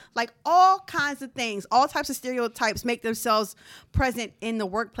paycheck. Like all kinds of things, all types of stereotypes make themselves present in the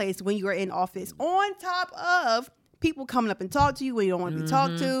workplace when you are in office. On top of people coming up and talk to you when you don't want to be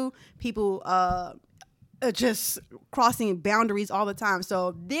talked to, people just crossing boundaries all the time.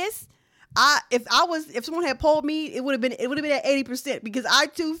 So this, if someone had polled me, it would have been at 80%, because I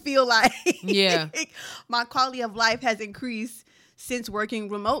too feel like my quality of life has increased since working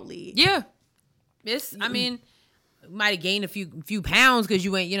remotely. Yeah. I mean, might have gained a few pounds because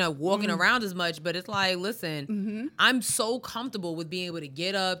you ain't, walking around as much, but it's like, listen, I'm so comfortable with being able to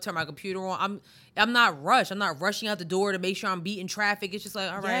get up, turn my computer on. I'm not rushed. I'm not rushing out the door to make sure I'm beating traffic. It's just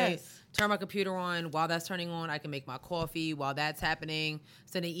like, all right, turn my computer on. While that's turning on, I can make my coffee. While that's happening,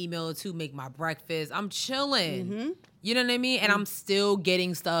 send an email or two, make my breakfast. I'm chilling. You know what I mean? And I'm still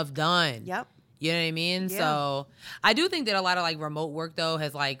getting stuff done. Yep. You know what I mean? Yeah. So I do think that a lot of like remote work though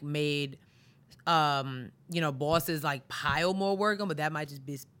has like made, bosses like pile more work on, but that might just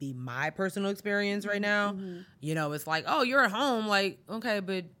be my personal experience right now. It's like, oh, you're at home. Like, okay,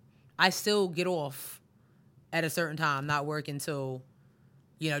 but I still get off at a certain time, not work until,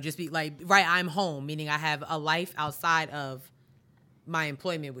 just be like, right, I'm home, meaning I have a life outside of my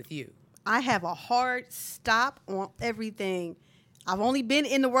employment with you. I have a hard stop on everything. I've only been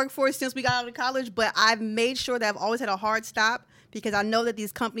in the workforce since we got out of college, but I've made sure that I've always had a hard stop, because I know that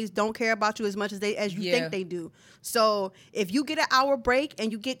these companies don't care about you as much as you think they do. So if you get an hour break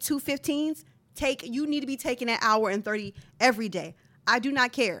and you get 2 15s, you need to be taking an hour and 30 every day. I do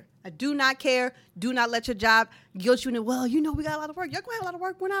not care. Do not let your job guilt you into, well, we got a lot of work. Y'all gonna have a lot of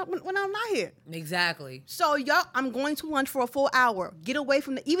work when I'm not here. Exactly. So I'm going to lunch for a full hour. Get away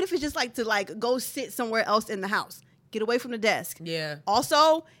from even if it's just like to like go sit somewhere else in the house. Get away from the desk. Yeah.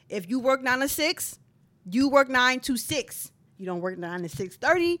 Also, if you work 9 to 6, you work 9 to 6. You don't work 9 to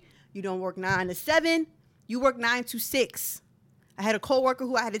 6:30. You don't work 9 to 7. You work 9 to 6. I had a coworker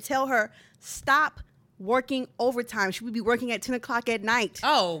who I had to tell her, stop working overtime. She would be working at 10 o'clock at night.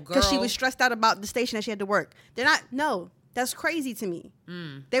 Oh, girl. Because she was stressed out about the station that she had to work. That's crazy to me.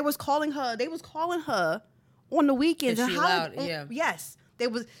 They was calling her on the weekends. Yes.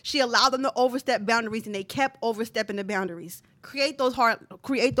 She allowed them to overstep boundaries, and they kept overstepping the boundaries. Create those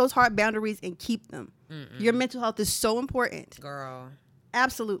hard boundaries and keep them. Your mental health is so important, girl.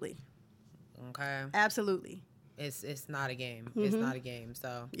 Absolutely. Okay. Absolutely. It's not a game. It's not a game.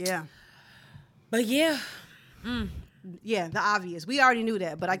 So yeah. But yeah. Yeah, the obvious. We already knew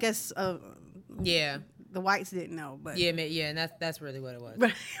that, but I guess the whites didn't know. But and that's really what it was.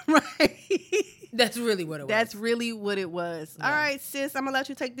 Right. That's really what it was. That's really what it was. Yeah. All right, sis, I'm going to let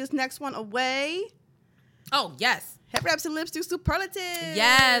you take this next one away. Oh, yes. Head wraps and lipstick superlatives.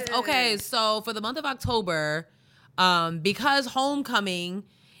 Yes. Okay, so for the month of October, because homecoming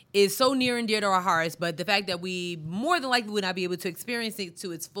is so near and dear to our hearts, but the fact that we more than likely would not be able to experience it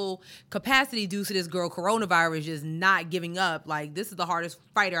to its full capacity due to this girl coronavirus just not giving up. Like, this is the hardest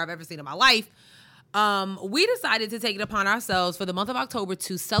fighter I've ever seen in my life. We decided to take it upon ourselves for the month of October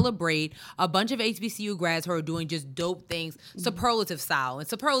to celebrate a bunch of HBCU grads who are doing just dope things, superlative style. And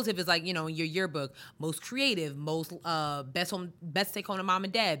superlative is like, in your yearbook, most creative, most best take home to mom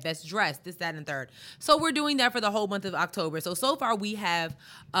and dad, best dressed, this, that, and third. So we're doing that for the whole month of October. So far we have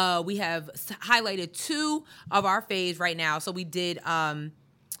highlighted 2 of our faves right now. So we did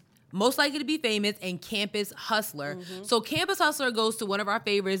Most Likely to Be Famous and Campus Hustler. So Campus Hustler goes to one of our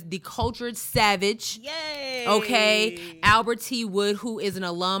favorites, The Cultured Savage. Yay! Okay. Albert T. Wood, who is an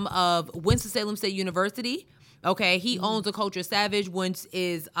alum of Winston-Salem State University. Okay. He owns The Cultured Savage, which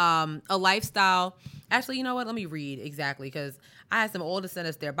is a lifestyle. Actually, you know what? Let me read exactly, because I asked them all to send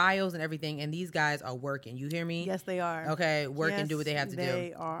us their bios and everything, and these guys are working. You hear me? Yes, they are. Okay. Work and do what they have to do.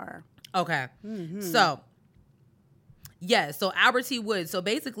 They are. Okay. So Yes, so Albert T. Wood. So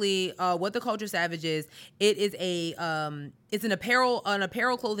basically, what the Culture Savage is, it is it's an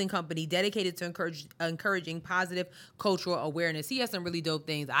apparel clothing company dedicated to encouraging positive cultural awareness. He has some really dope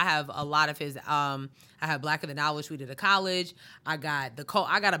things. I have a lot of his. I have Blacker Than Knowledge we did at college. I got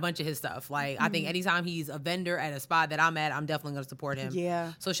a bunch of his stuff. Like I think anytime he's a vendor at a spot that I'm at, I'm definitely gonna support him.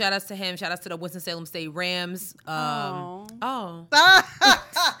 Yeah. So shout outs to him. Shout outs to the Winston-Salem State Rams. Oh.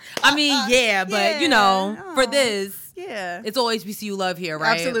 I mean, yeah, but you know, for this. Yeah, it's all HBCU love here,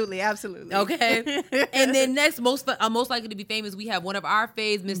 right? Absolutely. Okay. And then next, most likely to be famous, we have one of our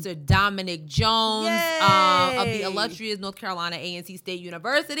faves, Mr. Dominic Jones, of the illustrious North Carolina A&T State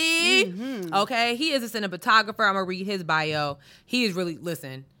University. Mm-hmm. Okay, he is a cinematographer. I'm gonna read his bio. He is really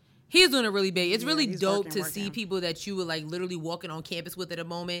He's doing it really big. It's really dope to see people that you were like literally walking on campus with at a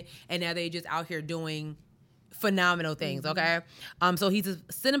moment, and now they just out here doing phenomenal things, okay? So he's a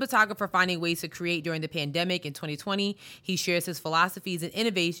cinematographer finding ways to create during the pandemic. In 2020, he shares his philosophies and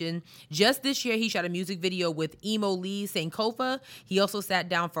innovation. Just this year, he shot a music video with Emo Lee Sankofa. He also sat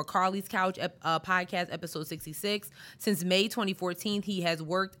down for Carly's Couch podcast, episode 66. Since May 2014, he has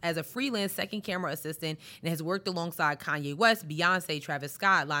worked as a freelance second camera assistant and has worked alongside Kanye West, Beyonce, Travis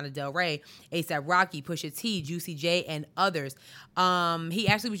Scott, Lana Del Rey, A$AP Rocky, Pusha T, Juicy J, and others. He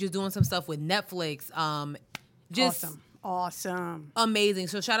actually was just doing some stuff with Netflix. Just awesome, amazing.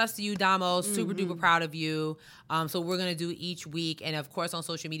 So shout outs to you, Damo. Super duper proud of you. So we're gonna do each week, and of course on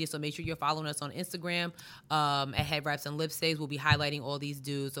social media. So make sure you're following us on Instagram at Head Wraps and Lipsticks. We'll be highlighting all these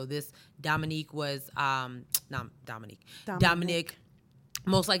dudes. So this Dominic was Dominic,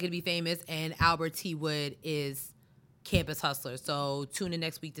 most likely to be famous, and Albert T. Wood is Campus Hustler. So tune in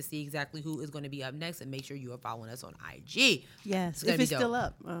next week to see exactly who is going to be up next, and make sure you are following us on IG. Yes, if it's still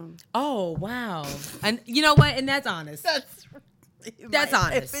up. Oh wow! And you know what? And that's honest. That's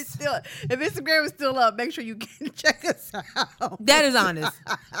honest. If Instagram is still up, make sure you check us out. That is honest.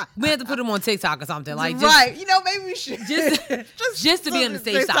 We have to put them on TikTok or something like. Right. You know, maybe we should just to be on the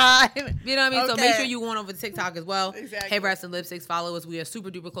safe side. You know what I mean? Okay. So make sure you go on over to TikTok as well. Exactly. Hey, Wraps and Lipsticks, follow us. We are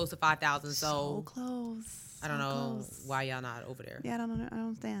super duper close to 5,000. So close. I don't know why y'all not over there. Yeah, I don't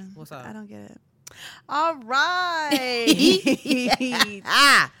understand. What's up? I don't get it. All right.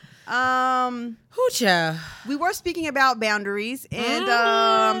 Hoocha. We were speaking about boundaries,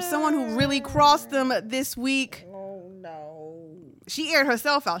 and someone who really crossed them this week. Oh no. She aired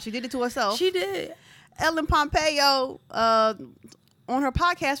herself out. She did it to herself. She did. Ellen Pompeo on her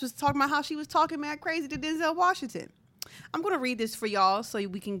podcast was talking about how she was talking mad crazy to Denzel Washington. I'm going to read this for y'all so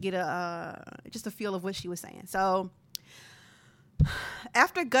we can get just a feel of what she was saying. So,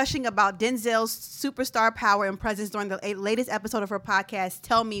 after gushing about Denzel's superstar power and presence during the latest episode of her podcast,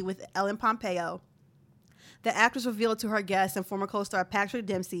 Tell Me with Ellen Pompeo, the actress revealed to her guest and former co-star Patrick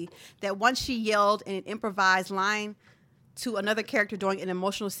Dempsey that once she yelled in an improvised line to another character during an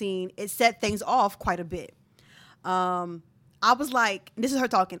emotional scene, it set things off quite a bit. I was like, this is her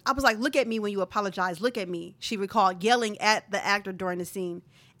talking. I was like, look at me when you apologize. Look at me. She recalled yelling at the actor during the scene.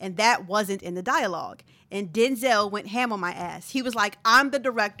 And that wasn't in the dialogue. And Denzel went ham on my ass. He was like, I'm the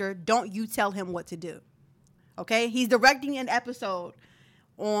director. Don't you tell him what to do. Okay? He's directing an episode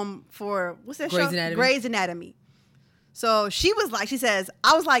for, what's that Grey's show? Anatomy. Grey's Anatomy. So she says,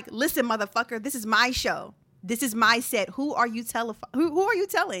 I was like, listen, motherfucker, this is my show. This is my set. Who are you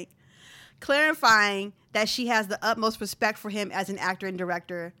telling? Clarifying that she has the utmost respect for him as an actor and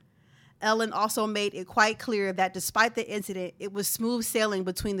director. Ellen also made it quite clear that despite the incident, it was smooth sailing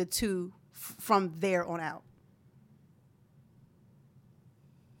between the two from there on out.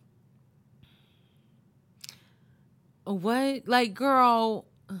 What? Like, girl.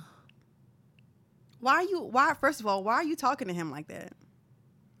 First of all, why are you talking to him like that?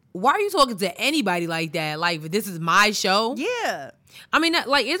 Why are you talking to anybody like that? Like, this is my show? Yeah. I mean,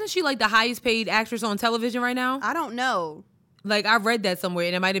 like, isn't she like the highest paid actress on television right now? I don't know. Like, I read that somewhere,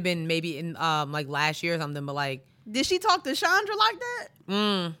 and it might have been maybe in like last year or something, but like. Did she talk to Chandra like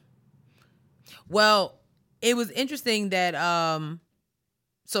that? Well, it was interesting that,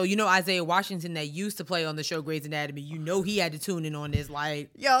 so you know Isaiah Washington that used to play on the show Grey's Anatomy, you know he had to tune in on this,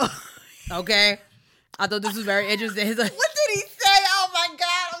 like. Yo. Okay. I thought this was very interesting. What did he say? Oh my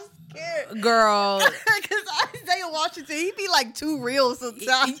God, I'm scared. Girl. Because Isaiah Washington, he be like too real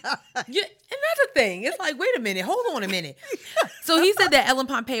sometimes. Yeah, and that's the thing. It's like, wait a minute, hold on a minute. So he said that Ellen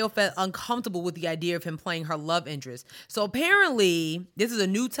Pompeo felt uncomfortable with the idea of him playing her love interest. So apparently, this is a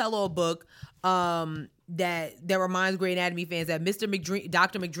new tell-all book that reminds Grey Anatomy fans that Dr.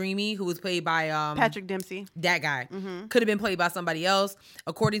 McDreamy, who was played by Patrick Dempsey, that guy, could have been played by somebody else.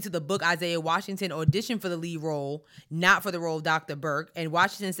 According to the book, Isaiah Washington auditioned for the lead role, not for the role of Dr. Burke. And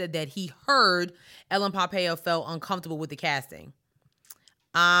Washington said that he heard Ellen Pompeo felt uncomfortable with the casting.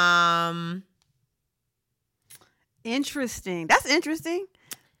 Interesting. That's interesting.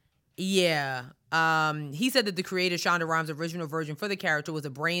 Yeah. He said that the creator, Shonda Rhimes' original version for the character was a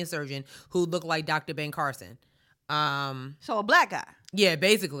brain surgeon who looked like Dr. Ben Carson. So a black guy. Yeah,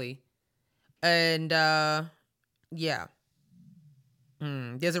 basically. And yeah.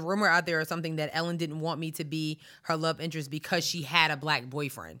 There's a rumor out there or something that Ellen didn't want me to be her love interest because she had a black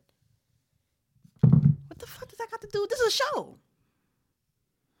boyfriend. What the fuck does that got to do? This is a show.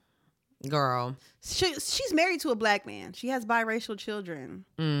 Girl. She's married to a black man. She has biracial children.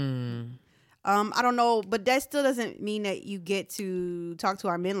 I don't know, but that still doesn't mean that you get to talk to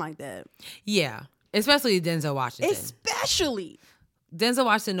our men like that. Yeah. Especially Denzel Washington. Especially. Denzel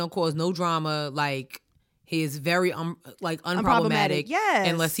Washington don't cause no drama. Like, he is very unproblematic. Yes.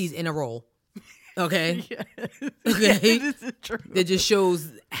 Unless he's in a role. Okay? Yes. Okay? This is true. That just shows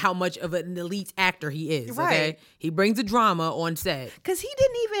how much of an elite actor he is. Right. Okay? He brings the drama on set. Because he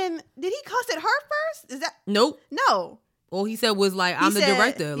did he cuss at her first? Is that? Nope. No. All he said was like, I'm the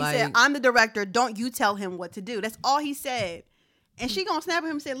director. He said, I'm the director. Don't you tell him what to do. That's all he said. And she gonna snap at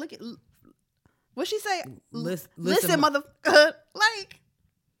him and say, look at, what'd she say? Listen, mother, like,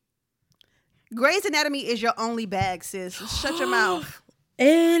 Grey's Anatomy is your only bag, sis. Shut your mouth.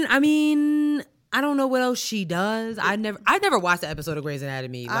 And I mean, I don't know what else she does. I never watched the episode of Grey's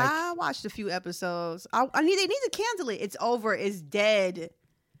Anatomy. Like, I watched a few episodes. They need to cancel it. It's over. It's dead.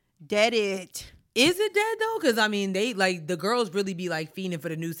 Dead it. Is it dead though? Because I mean, the girls really be like fiending for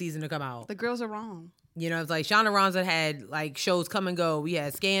the new season to come out. The girls are wrong. You know, it's like Shonda Rhimes had like shows come and go. We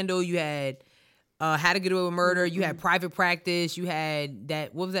had Scandal. You had How to Get Away with Murder. You had Private Practice. You had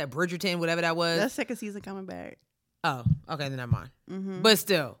that. What was that? Bridgerton. Whatever that was. That second season coming back. Oh, okay, then never mind. But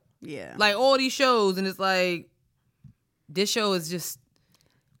still, yeah, like all these shows, and it's like this show is just,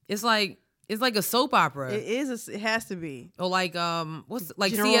 it's like a soap opera. It is. It has to be. Or like what's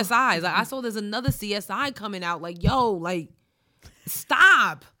like CSI? Like I saw there's another CSI coming out. Like yo, like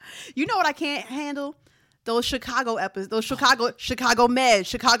stop. You know what I can't handle? Those Chicago episodes. Those Chicago Med,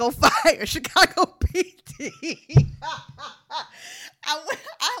 Chicago Fire, Chicago PD.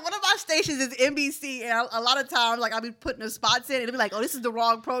 One of my stations is NBC, and a lot of times, like, I'll be putting the spots in, and it'll be like, oh, this is the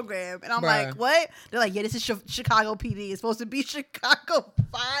wrong program. And I'm like, what? They're like, yeah, this is Chicago PD. It's supposed to be Chicago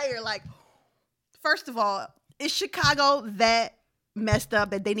Fire. Like, first of all, is Chicago that messed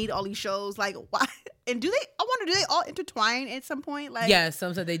up that they need all these shows? Like, why? And do they all intertwine at some point? Like, yes,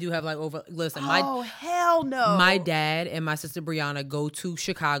 sometimes they do have like over. Listen, hell no. My dad and my sister Brianna go to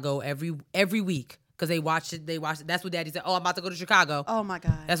Chicago every week. Because they watch it. That's what Daddy said. Oh, I'm about to go to Chicago. Oh, my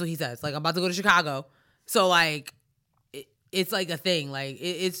God. That's what he says. Like, I'm about to go to Chicago. So, like, it's like a thing. Like,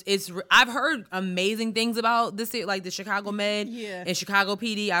 it's. I've heard amazing things about this, like the Chicago Med and Chicago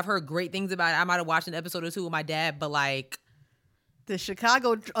PD. I've heard great things about it. I might have watched an episode or two with my dad, but, like. The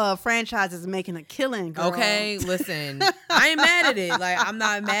Chicago franchise is making a killing, girl. Okay, listen. I ain't mad at it. Like, I'm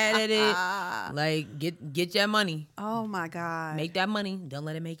not mad at it. Like, get your money. Oh, my God. Make that money. Don't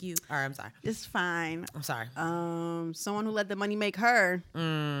let it make you. All right, I'm sorry. It's fine. I'm sorry. Someone who let the money make her.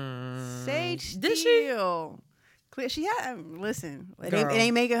 Sage Steele. Did she? Clear. She had. Listen, it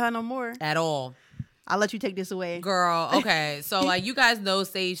ain't making her no more. At all. I'll let you take this away. Girl, okay. So, like, you guys know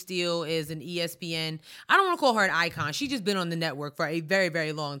Sage Steele is an ESPN. I don't want to call her an icon. She's just been on the network for a very,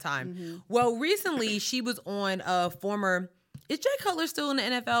 very long time. Well, recently, she was on a former... Is Jay Cutler still in the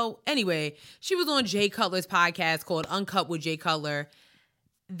NFL? Anyway, she was on Jay Cutler's podcast called Uncut with Jay Cutler.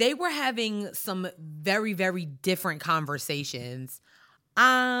 They were having some very, very different conversations.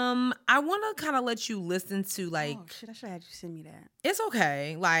 I want to kind of let you listen to, like... Oh, shit, I should have had you send me that. It's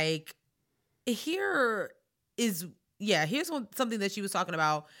okay. Like... Here's something that she was talking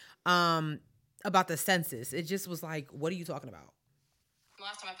about the census. It just was like, what are you talking about?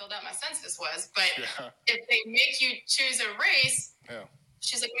 Last time I filled out my census was, but if they make you choose a race,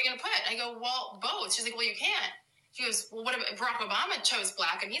 she's like, what are you going to put? I go, well, both. She's like, well, you can't. She goes, well, what about Barack Obama chose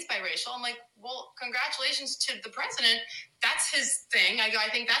black and he's biracial? I'm like, well, congratulations to the president. That's his thing. I go, I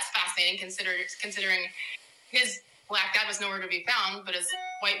think that's fascinating considering his black dad was nowhere to be found, but his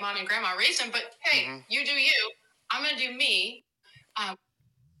white mom and grandma raised him. But hey, you do you. I'm going to do me.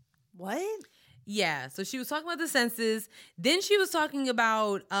 What? Yeah. So she was talking about the census. Then she was talking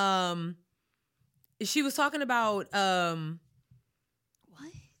about what?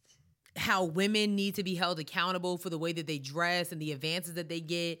 How women need to be held accountable for the way that they dress and the advances that they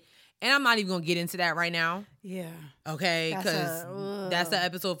get. And I'm not even going to get into that right now. Yeah. Okay, because that's the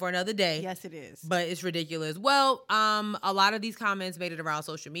episode for another day. Yes, it is. But it's ridiculous. Well, a lot of these comments made it around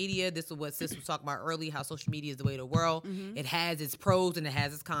social media. This is what Sis was talking about earlier, how social media is the way of the world. Mm-hmm. It has its pros and it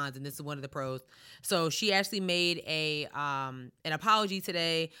has its cons, and this is one of the pros. So she actually made an apology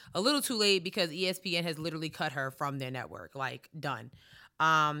today, a little too late because ESPN has literally cut her from their network. Like, done.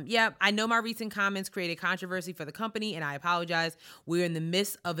 I know my recent comments created controversy for the company, and I apologize. We're in the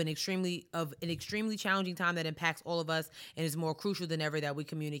midst of an extremely challenging time that impacts all of us, and is more crucial than ever that we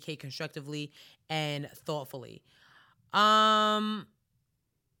communicate constructively and thoughtfully. Why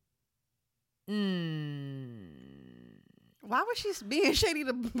was she being shady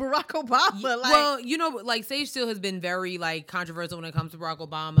to Barack Obama? Well, Sage Steele has been very controversial when it comes to Barack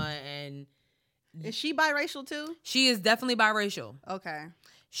Obama, and is she biracial too? She is definitely biracial. Okay.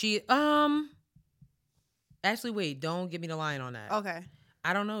 She actually wait, don't give me the line on that. Okay.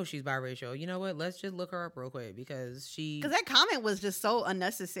 I don't know if she's biracial. You know what? Let's just look her up real quick because that comment was just so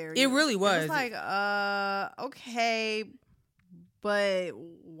unnecessary. It really was. It was okay, but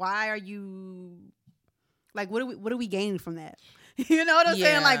why are you what are we gaining from that? You know what I'm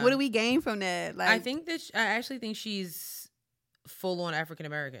saying? What do we gain from that? I actually think she's full on African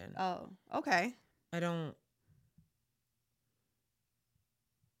American. Oh, okay. I don't.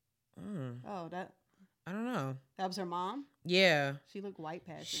 Oh, that. I don't know. That was her mom? Yeah. She looked white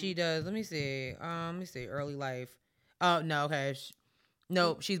passing. She does. Let me see. Early life. Oh, no. Okay.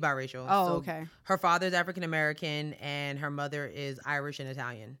 No, she's biracial. Oh, so okay. Her father's African American and her mother is Irish and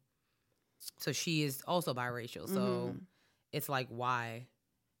Italian. So she is also biracial. So it's why?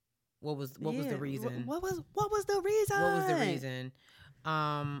 What was the reason? What was the reason? What was the reason?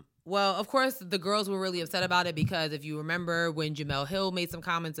 Well, of course, the girls were really upset about it because if you remember when Jemele Hill made some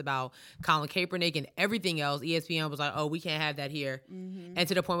comments about Colin Kaepernick and everything else, ESPN was like, "Oh, we can't have that here," and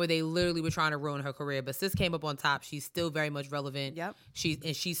to the point where they literally were trying to ruin her career. But Sis came up on top. She's still very much relevant. Yep.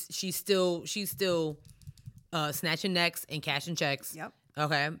 She's still snatching necks and cashing checks. Yep.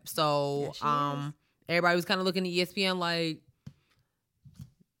 Okay. So everybody was kind of looking at ESPN like,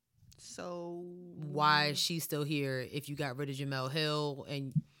 so why is she still here if you got rid of Jemele Hill?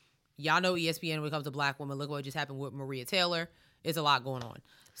 And y'all know ESPN when it comes to black women. Look what just happened with Maria Taylor. It's a lot going on.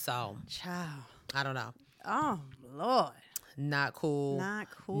 So, child, I don't know. Oh, Lord. Not cool. Not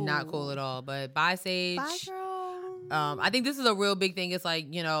cool. Not cool at all. But bye, Sage. Bye, girl. I think this is a real big thing. It's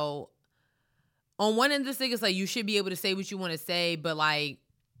on one end of the stick, it's you should be able to say what you want to say, but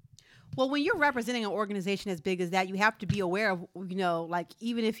well, when you're representing an organization as big as that, you have to be aware of,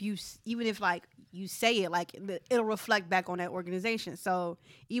 even if you say it, it'll reflect back on that organization. So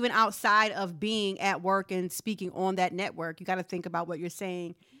even outside of being at work and speaking on that network, you got to think about what you're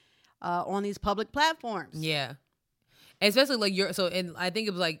saying on these public platforms. Yeah. Especially and I think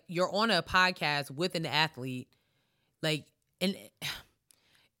it was you're on a podcast with an athlete, and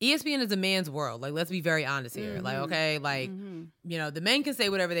ESPN is a man's world. Let's be very honest here. The men can say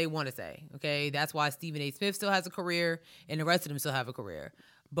whatever they want to say. Okay. That's why Stephen A. Smith still has a career and the rest of them still have a career.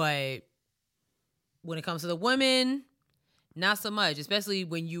 But when it comes to the women, not so much, especially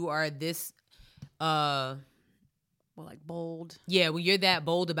when you are this, bold. Yeah. When you're that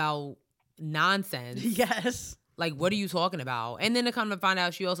bold about nonsense. Yes. What are you talking about? And then to come to find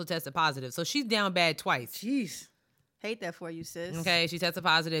out she also tested positive. So she's down bad twice. Jeez. Hate that for you, sis. Okay, she tested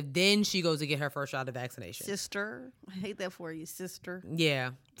positive. Then she goes to get her first shot of vaccination. Sister. I hate that for you, sister.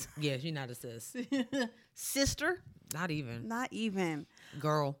 Yeah. Yeah, she's not a sis. Sister? Not even.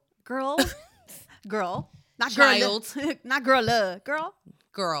 Girl. Girl. Not child. Not girl love. Girl.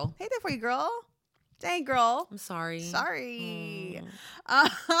 Hate that for you, girl. Dang, girl. I'm sorry.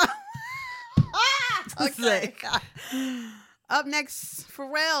 Okay. Up next,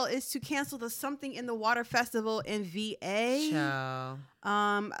 Pharrell is to cancel the Something in the Water Festival in VA. Ciao.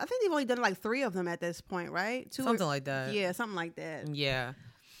 I think they've only done 3 of them at this point, right? Something like that. Yeah, something like that. Yeah.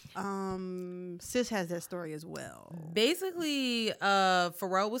 Sis has that story as well. Basically,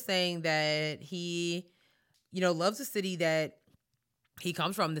 Pharrell was saying that he, loves the city that he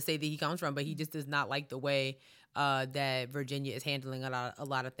comes from, the state that he comes from, but he just does not like the way that Virginia is handling a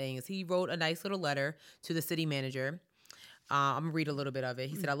lot of things. He wrote a nice little letter to the city manager. I'm going to read a little bit of it.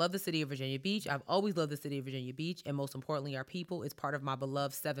 He said, "I love the city of Virginia Beach. I've always loved the city of Virginia Beach. And most importantly, our people is part of my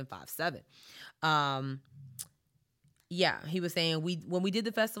beloved 757. Yeah, he was saying when we did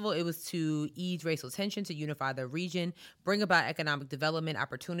the festival, it was to ease racial tension, to unify the region, bring about economic development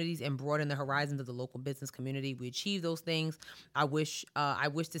opportunities, and broaden the horizons of the local business community. We achieved those things. I wish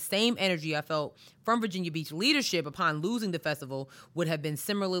the same energy I felt from Virginia Beach leadership upon losing the festival would have been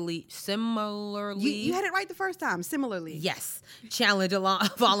similarly. You had it right the first time. Similarly, yes, challenge along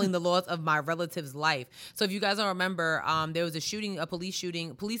following the loss of my relative's life. So if you guys don't remember, there was a police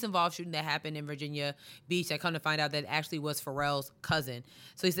involved shooting that happened in Virginia Beach. I come to find out that actually was Pharrell's cousin.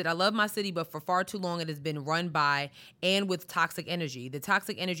 So he said, I love my city, but for far too long it has been run by and with toxic energy. The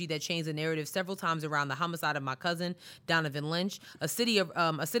toxic energy that changed the narrative several times around the homicide of my cousin, Donovan Lynch. A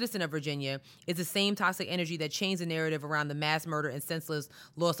citizen of Virginia is the same toxic energy that changed the narrative around the mass murder and senseless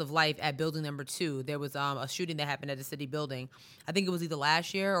loss of life at building number 2. There was a shooting that happened at a city building. I think it was either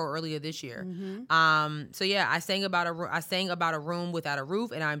last year or earlier this year. Mm-hmm. So yeah, I sang about a room without a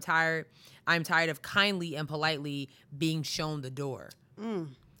roof, and I'm tired of kindly and politely being shown the door.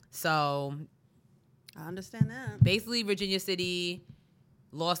 So I understand that. Basically, Virginia City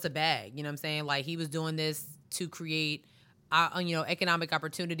lost a bag. You know what I'm saying? Like, he was doing this to create, economic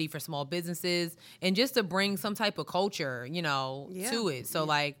opportunity for small businesses and just to bring some type of culture, to it. So,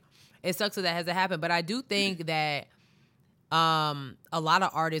 it sucks that hasn't happened. But I do think that a lot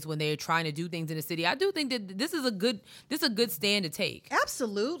of artists, when they're trying to do things in the city, I do think that this is a good stand to take.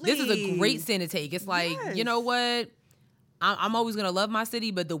 Absolutely. This is a great stand to take. It's like, yes. You know what? I'm always going to love my city,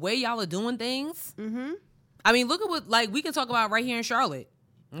 but the way y'all are doing things, mm-hmm. I mean, look at what, we can talk about right here in Charlotte,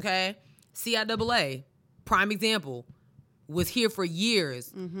 okay? CIAA, prime example, was here for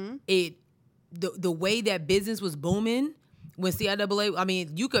years. Mm-hmm. The way that business was booming when CIAA, I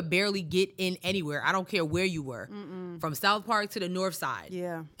mean, you could barely get in anywhere. I don't care where you were. Mm-mm. From South Park to the North Side.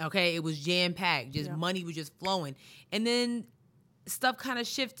 Yeah. Okay? It was jam-packed. Money was just flowing. And then stuff kind of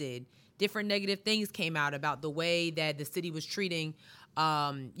shifted. Different negative things came out about the way that the city was treating,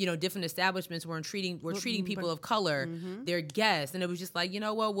 different establishments were treating people of color, mm-hmm. their guests. And it was just like, you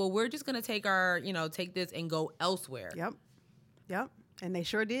know what? Well, we're just going to take this and go elsewhere. Yep. And they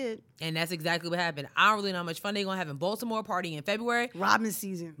sure did. And that's exactly what happened. I don't really know how much fun they're going to have in Baltimore partying in February. Robin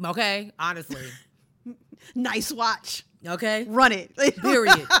season. Okay, honestly. Nice watch. Okay. Run it.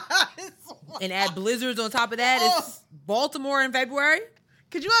 Period. And add blizzards on top of that. It's Baltimore in February.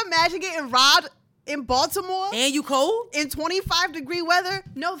 Could you imagine getting robbed in Baltimore? And you cold? In 25-degree weather?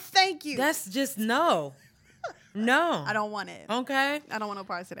 No, thank you. That's just no. No. I don't want it. Okay. I don't want no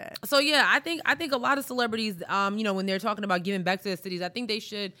parts of that. So yeah, I think a lot of celebrities, when they're talking about giving back to the cities, I think they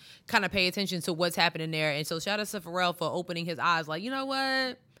should kind of pay attention to what's happening there. And so shout out to Pharrell for opening his eyes. Like, you know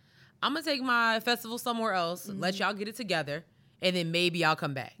what? I'm going to take my festival somewhere else, mm-hmm. let y'all get it together, and then maybe I'll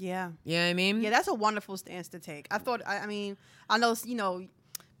come back. Yeah. You know what I mean? Yeah, that's a wonderful stance to take. I know,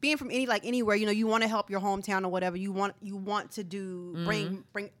 being from anywhere, you want to help your hometown or whatever. You want to do bring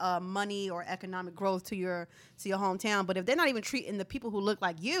money or economic growth to your hometown. But if they're not even treating the people who look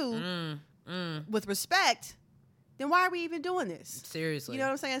like you with respect, then why are we even doing this? Seriously, you know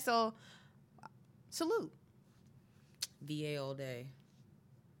what I'm saying? So, salute. VA all day.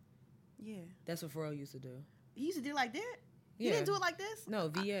 Yeah, that's what Pharrell used to do. He used to do it like that. Yeah. He didn't do it like this? No,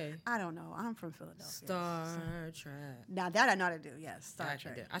 VA. I don't know. I'm from Philadelphia. Star Trek. Now that I know how to do. Yes, Star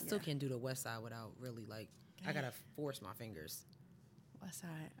Trek. I still can't do the West Side without really I gotta force my fingers. West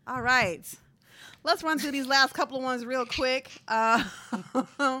Side. All right. Let's run through these last couple of ones real quick.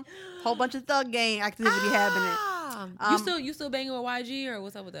 Whole bunch of Thug Gang activity happening. You still banging with YG or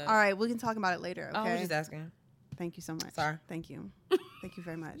what's up with that? All right, we can talk about it later. Okay. Oh, I was just asking. Thank you so much. Sorry. Thank you. Thank you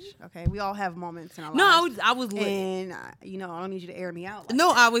very much. Okay, we all have moments in our lives. No, I was legit. And, I don't need you to air me out.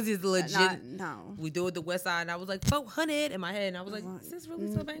 I was just legit. No. We do it the West Side, and I was like, 400 in my head. And I was like, is this really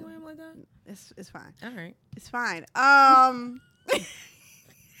still banging with him like that? It's fine. All right. It's fine.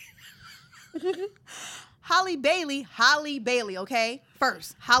 Holly Bailey, okay?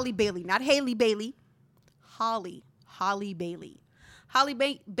 First, Holly Bailey, not Haley Bailey. Holly Bailey. Holly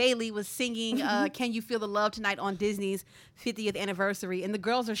Bailey was singing Can You Feel the Love Tonight on Disney's 50th anniversary, and the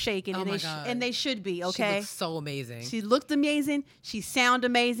girls are shaking, and they should be, okay? She looks so amazing. She looked amazing. She sound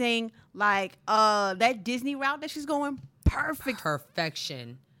amazing. Like, that Disney route that she's going, perfect.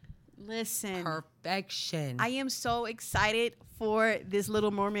 Perfection. Listen. Perfection. I am so excited for this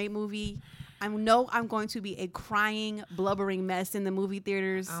Little Mermaid movie. I know I'm going to be a crying, blubbering mess in the movie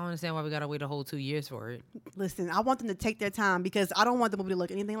theaters. I don't understand why we got to wait a whole 2 years for it. Listen, I want them to take their time because I don't want the movie to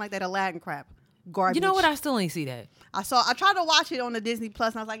look anything like that Aladdin crap. Garbage. You know what? I still ain't see that. I tried to watch it on the Disney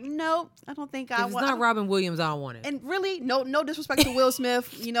Plus, and I was like, no, I don't think I want it. If it's not Robin Williams, I don't want it. And really, no disrespect to Will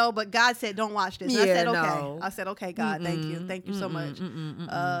Smith, but God said, don't watch this. And I said, okay. No. I said, okay, God, thank you. Thank you so much.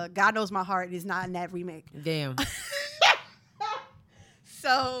 God knows my heart is not in that remake. Damn.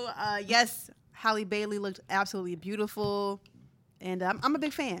 So, yes, Halle Bailey looked absolutely beautiful. And I'm a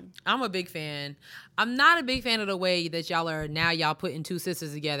big fan. I'm a big fan. I'm not a big fan of the way that y'all putting two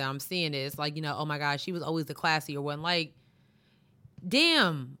sisters together. I'm seeing this. Like, oh my gosh, she was always the classier one. Like,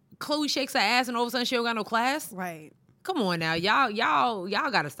 damn, Chloe shakes her ass and all of a sudden she don't got no class? Right. Come on now. Y'all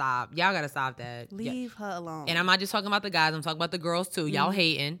gotta stop. Y'all gotta stop that. Leave her alone. And I'm not just talking about the guys. I'm talking about the girls too. Y'all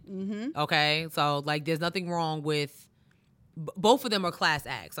hating. Mm-hmm. Okay? So, like, there's nothing wrong with... both of them are class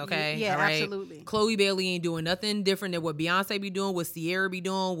acts, okay? Yeah, all right? absolutely. Chloe Bailey ain't doing nothing different than what Beyonce be doing, what Sierra be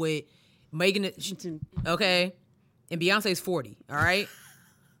doing, with Megan, okay? And Beyonce's 40, all right?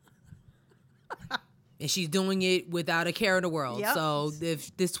 And she's doing it without a care in the world. Yep. So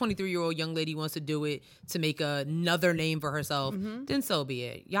if this 23-year-old young lady wants to do it to make another name for herself, then so be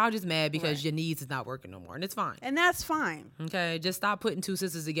it. Y'all just mad because your needs is not working no more, and it's fine. And that's fine. Okay, just stop putting two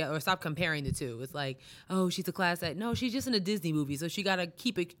sisters together, or stop comparing the two. It's like, oh, she's a class act. No, she's just in a Disney movie, so she gotta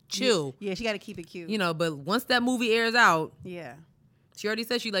keep it chill. Yeah, she gotta keep it cute. But once that movie airs out, yeah, she already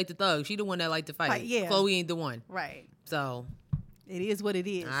said she liked the thug. She the one that liked to fight. Yeah, Chloe ain't the one. Right. So it is what it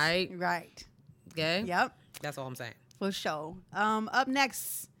is. All right. Right. Okay. Yep. That's all I'm saying. For sure. Up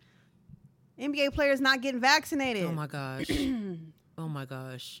next, NBA players not getting vaccinated. Oh my gosh. Oh my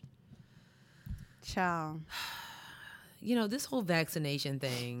gosh. Child. This whole vaccination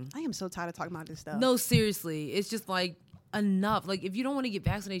thing. I am so tired of talking about this stuff. No, seriously. It's just like enough. Like, if you don't want to get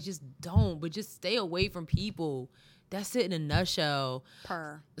vaccinated, just don't. But just stay away from people. That's it in a nutshell.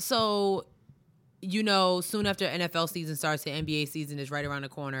 So, soon after NFL season starts, the NBA season is right around the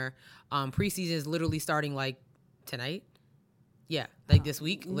corner. Preseason is literally starting like tonight. Yeah, like this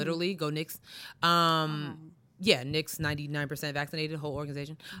week, literally. Go Knicks. Yeah, Knicks 99% vaccinated, whole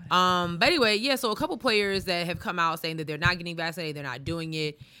organization. But anyway, yeah, so a couple players that have come out saying that they're not getting vaccinated, they're not doing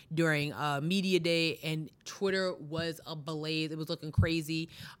it during media day, and Twitter was ablaze. It was looking crazy.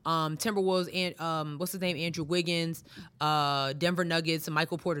 Timberwolves and what's his name, Andrew Wiggins, Denver Nuggets,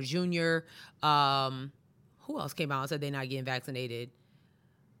 Michael Porter Jr. Who else came out and said they're not getting vaccinated?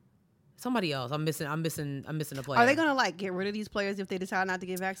 Somebody else. I'm missing a player. Are they gonna get rid of these players if they decide not to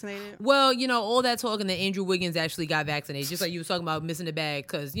get vaccinated? Well, all that talking that Andrew Wiggins actually got vaccinated, just like you were talking about missing the bag,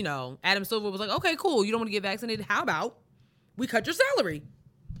 because Adam Silver was like, okay, cool, you don't want to get vaccinated. How about we cut your salary?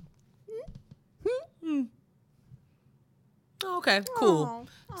 Okay, cool.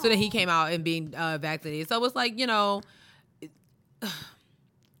 So then he came out and being vaccinated. So it's like,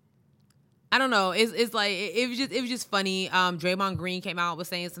 I don't know. It's like it was just funny. Draymond Green came out, was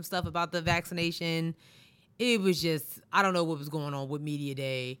saying some stuff about the vaccination. It was just, I don't know what was going on with media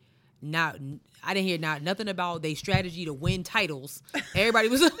day. I didn't hear nothing about their strategy to win titles.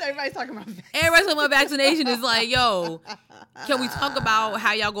 Everybody's talking about vaccination. Is like, yo, can we talk about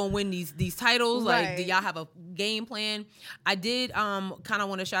how y'all gonna win these titles? Right. Like, do y'all have a game plan? I did kind of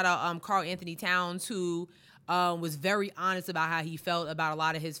want to shout out Karl Anthony Towns, who was very honest about how he felt about a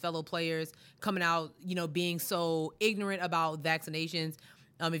lot of his fellow players coming out, being so ignorant about vaccinations.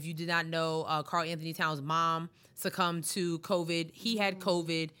 If you did not know, Karl Anthony Towns' mom succumbed to COVID. He had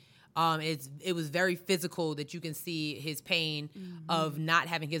COVID. It was very physical, that you can see his pain of not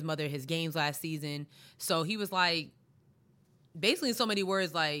having his mother at his games last season. So he was like, basically in so many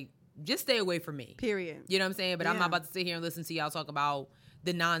words, like, just stay away from me. Period. You know what I'm saying? But I'm not about to sit here and listen to y'all talk about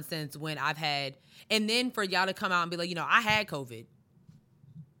the nonsense when I've had, and then for y'all to come out and be like, I had COVID.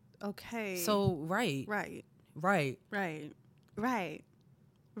 Okay. So, right.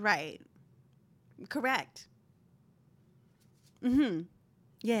 Correct. Mm-hmm.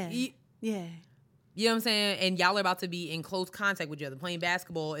 Yeah. Yeah. You know what I'm saying? And y'all are about to be in close contact with each other. Playing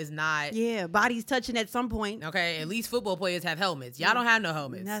basketball is not... Yeah, bodies touching at some point. Okay, at least football players have helmets. Y'all don't have no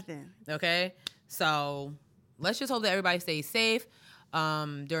helmets. Nothing. Okay? So, let's just hope that everybody stays safe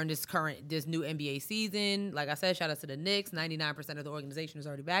during this new NBA season. Like I said, shout out to the Knicks. 99% of the organization is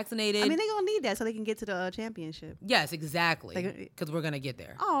already vaccinated. I mean, they're going to need that so they can get to the championship. Yes, exactly. Because we're going to get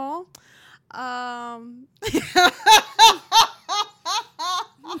there. Oh.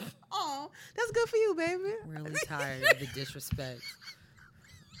 Oh, that's good for you, baby. Really tired of the disrespect.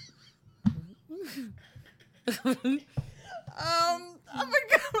 I forgot what I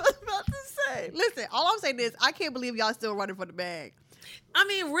was about to say. Listen, all I'm saying is I can't believe y'all still running for the bag. I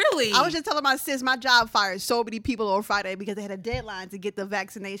mean, really? I was just telling my sis, my job fired so many people on Friday because they had a deadline to get the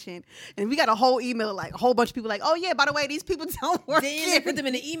vaccination. And we got a whole email, like a whole bunch of people like, oh yeah, by the way, these people don't work. They put them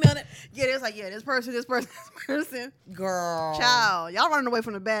in the email. Yeah, it's like, yeah, this person. Girl. Child, y'all running away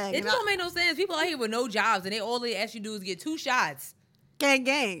from the bag. It don't make no sense. People out here with no jobs and all they ask you to do is get 2 shots.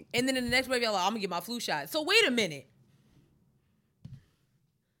 Gang. And then in the next break, y'all like, I'm going to get my flu shot. So wait a minute.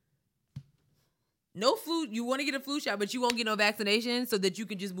 No flu. You want to get a flu shot, but you won't get no vaccination so that you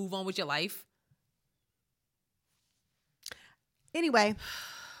can just move on with your life. Anyway,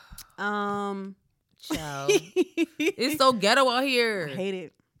 Child. It's so ghetto out here.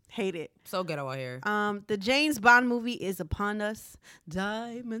 Hate it. So ghetto out here. The James Bond movie is upon us.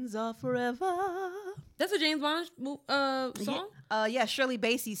 Diamonds are forever. That's a James Bond song? Yeah, Shirley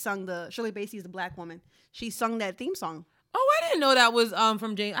Bassey is the black woman. She sung that theme song. Oh, I didn't know that was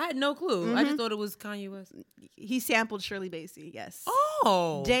from James. I had no clue. Mm-hmm. I just thought it was Kanye West. He sampled Shirley Bassey, yes.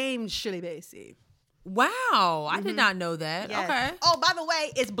 Oh. Dame Shirley Bassey. Wow, I did not know that. Yes. Okay. Oh, by the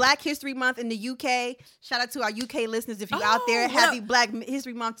way, it's Black History Month in the UK. Shout out to our UK listeners. If you're out there, happy Black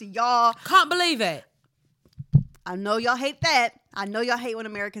History Month to y'all. Can't believe it. I know y'all hate that. I know y'all hate when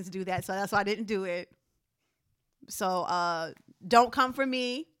Americans do that, so that's why I didn't do it. So don't come for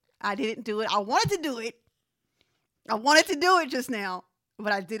me. I didn't do it. I wanted to do it. Just now,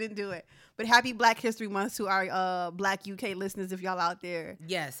 but I didn't do it. But happy Black History Month to our Black UK listeners, if y'all out there.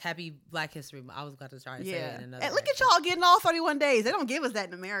 Yes, happy Black History Month. I was about to try to say it in another. And look at y'all getting all 31 days. They don't give us that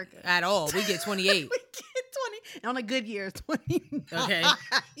in America. At all. We get 28. We get 20. And on a good year, 29. Okay.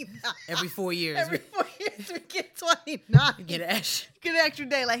 Every 4 years. Every 4 years, we get 29. You get an extra. Get an extra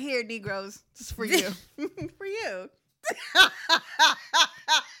day. Like, here, Negroes. Just for you. For you.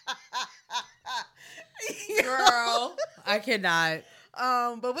 Girl, I cannot.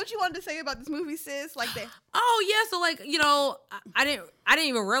 But what you wanted to say about this movie, sis? Like that? Oh yeah, so like I didn't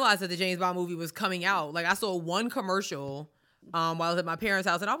even realize that the James Bond movie was coming out. Like I saw one commercial while I was at my parents'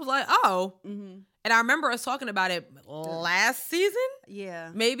 house, and I was like, oh. Mm-hmm. And I remember us talking about it last season.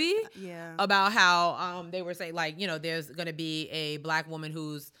 Yeah, maybe. Yeah, about how they were saying like there's gonna be a black woman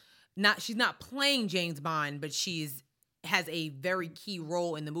who's she's not playing James Bond, but has a very key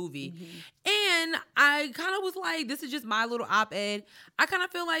role in the movie. Mm-hmm. And I kind of was like, this is just my little op-ed. I kind of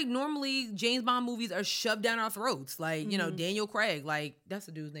feel like normally James Bond movies are shoved down our throats. Like, Daniel Craig, like that's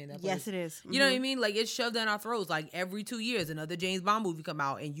the dude's name. Yes, it is. Mm-hmm. You know what I mean? Like it's shoved down our throats. Like every 2 years, another James Bond movie come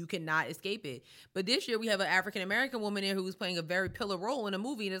out and you cannot escape it. But this year we have an African-American woman in who's playing a very pillar role in a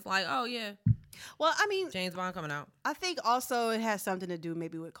movie. And it's like, oh yeah. Well, I mean, James Bond coming out. I think also it has something to do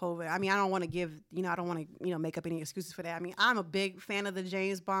maybe with COVID. I mean, I don't want to make up any excuses for that. I mean, I'm a big fan of the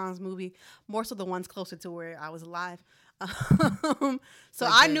James Bond's movie, more so the ones closer to where I was alive. So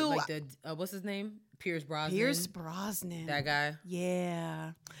like I knew what's his name? Pierce Brosnan. Pierce Brosnan. That guy.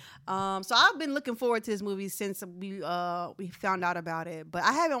 Yeah. So I've been looking forward to this movie since we found out about it, but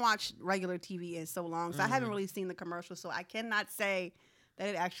I haven't watched regular TV in so long, so I haven't really seen the commercials, so I cannot say that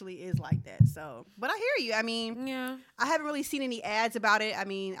it actually is like that. So, but I hear you. I mean, yeah, I haven't really seen any ads about it. I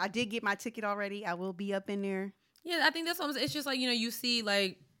mean, I did get my ticket already. I will be up in there. Yeah, I think that's what I'm saying. It's just like, you see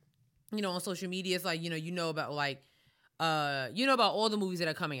like, on social media, it's like, about like, about all the movies that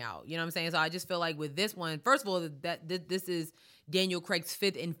are coming out. You know what I'm saying? So I just feel like with this one, first of all, that this is Daniel Craig's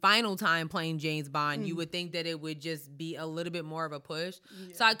 5th and final time playing James Bond. You would think that it would just be a little bit more of a push.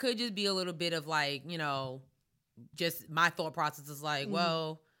 Yeah. So I could just be a little bit of like, just my thought process is like,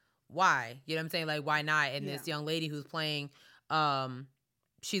 well, why? You know what I'm saying? Like, why not? And this young lady who's playing,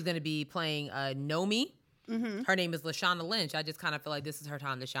 she's going to be playing Nomi. Mm-hmm. Her name is Lashana Lynch. I just kind of feel like this is her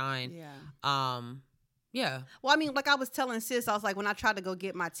time to shine. Yeah. Yeah. Well, I mean, like I was telling sis, I was like, when I tried to go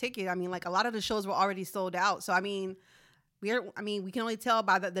get my ticket, I mean, like a lot of the shows were already sold out. So, I mean, we can only tell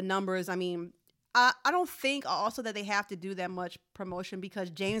by the numbers. I mean, I don't think also that they have to do that much promotion because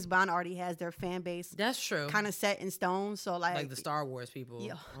James Bond already has their fan base. That's true. Kind of set in stone. So like the Star Wars people.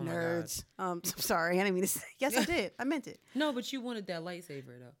 Yeah, nerds. I'm sorry. I didn't mean to say. Yes, I did. I meant it. No, but you wanted that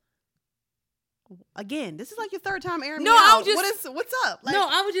lightsaber though. Again, this is like your third time airing me out. I was just, what's up? Like, no,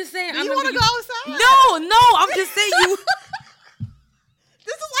 I was just saying. Do you want to go outside? No, I'm just saying you.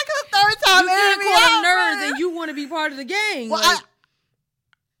 This is like her third time airing me out. You can't call them nerds and you want to be part of the gang. Well, like,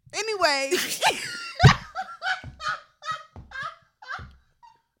 anyway.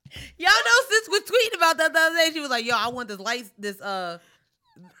 Y'all know sis was tweeting about that the other day. She was like, yo, I want this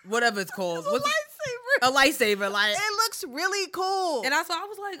whatever it's called. What's a lightsaber. Like, it looks really cool. And I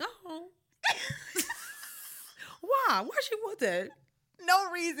was like, oh. Why she want that?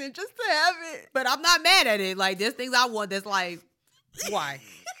 No reason, just to have it. But I'm not mad at it. Like, there's things I want that's like, why?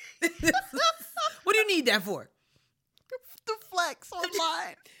 What do you need that for? The flex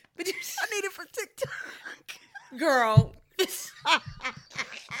online. I need it for TikTok. Girl.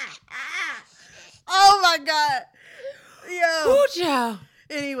 Oh my God. Yo. Ooh, child.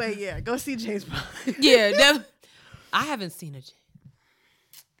 Anyway, yeah, go see James Bond. Yeah, I haven't seen it.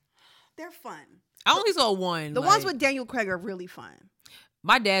 They're fun. I only saw one. The ones with Daniel Craig are really fun.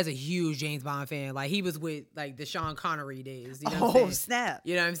 My dad's a huge James Bond fan. Like, he was with like the Sean Connery days. You know what I'm saying? Snap.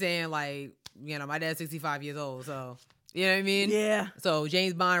 You know what I'm saying? Like, my dad's 65 years old, so you know what I mean? Yeah. So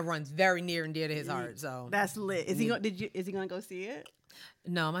James Bond runs very near and dear to his heart. So that's lit. Is he gonna go see it?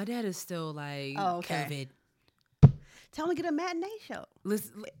 No, my dad is still like okay. COVID. Tell him to get a matinee show.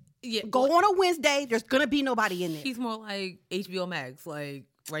 Listen, yeah, go on a Wednesday. There's gonna be nobody in there. He's more like HBO Max, like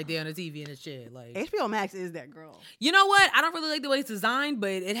right there on the TV and it's shit. Like HBO Max is that girl. You know what? I don't really like the way it's designed, but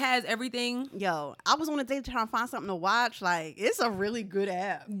it has everything. Yo, I was on a date trying to find something to watch. Like, it's a really good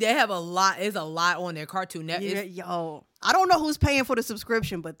app. They have a lot. It's a lot on their Cartoon Network. Yeah, yo, I don't know who's paying for the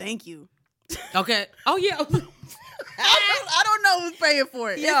subscription, but thank you. Okay. Oh yeah. I don't know who's paying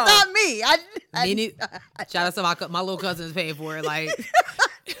for it. Yo, it's not me. Shout out to my little cousin is paying for it. Like.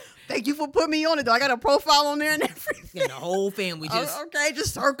 Thank you for putting me on it, though. I got a profile on there and everything. Yeah, the whole family just... Okay,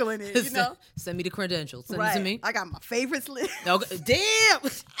 just circling it, you know? Send me the credentials. Send it to me. I got my favorites list. Okay. Damn!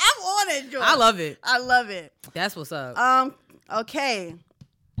 I'm on it, Joy. I love it. I love it. That's what's up. Okay.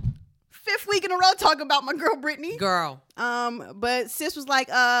 5th week in a row talking about my girl, Brittany. Girl. But sis was like,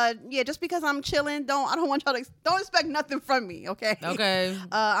 yeah, just because I'm chilling, I don't want y'all to... Don't expect nothing from me, okay? Okay.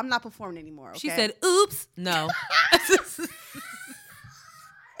 I'm not performing anymore, okay? She said, oops. No.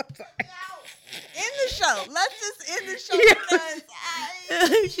 End the show. Let's just end the show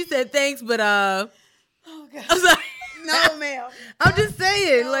because she said thanks, but oh god. I'm sorry. No, ma'am. I'm just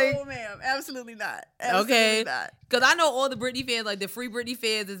saying, no, ma'am. Absolutely not. Absolutely not. Because I know all the Britney fans, like the free Britney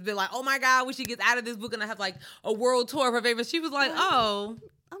fans, has been like, oh my god, when she gets out of this book and I have like a world tour of her favorites. She was like, oh,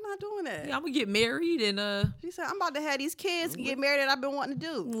 I'm not doing that. Yeah, I'm gonna get married and she said, I'm about to have these kids and get married that I've been wanting to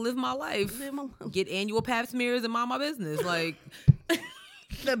do. Live my life. Get annual pap smears and mind my business. Like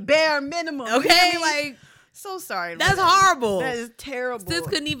the bare minimum. Okay, like so sorry. That's horrible. That is terrible. Sis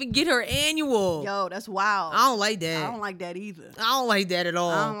couldn't even get her annual. Yo, that's wild. I don't like that. I don't like that either. I don't like that at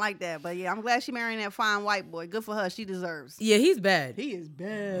all. I don't like that. But yeah, I'm glad she marrying that fine white boy. Good for her. She deserves. Yeah, he's bad. He is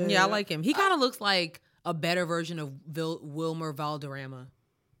bad. Yeah, I like him. He kind of looks like a better version of Wilmer Valderrama.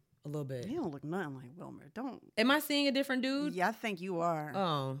 A little bit. He don't look nothing like Wilmer. Don't. Am I seeing a different dude? Yeah, I think you are.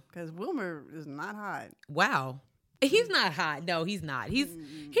 Oh. Because Wilmer is not hot. Wow. He's not hot. No, he's not. He's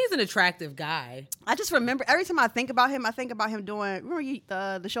an attractive guy. I just remember every time I think about him doing.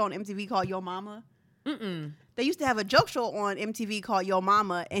 Remember the show on MTV called Yo Mama? Mm-mm. They used to have a joke show on MTV called Yo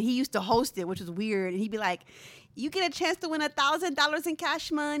Mama, and he used to host it, which was weird. And he'd be like, "You get a chance to win $1,000 in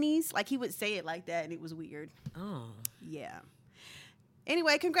cash monies." Like he would say it like that, and it was weird. Oh, yeah.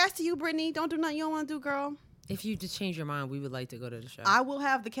 Anyway, congrats to you, Brittany. Don't do nothing you don't want to do, girl. If you just change your mind, we would like to go to the show. I will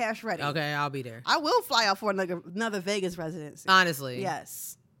have the cash ready. Okay, I'll be there. I will fly out for another Vegas residency. Honestly.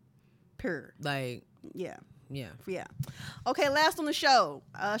 Yes. Pure. Like. Yeah. Yeah. Yeah. Okay, last on the show.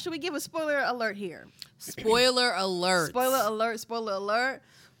 Should we give a spoiler alert here? Spoiler alert. Spoiler alert. Spoiler alert.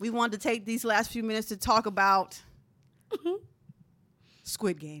 We wanted to take these last few minutes to talk about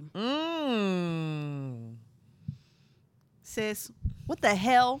Squid Game. Sis, what the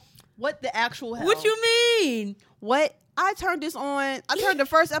hell? What the actual hell? What you mean? What? I turned this on. I turned the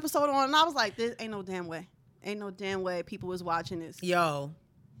first episode on, and I was like, "This ain't no damn way. Ain't no damn way people was watching this." Yo.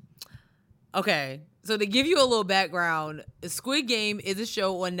 Okay, so to give you a little background, Squid Game is a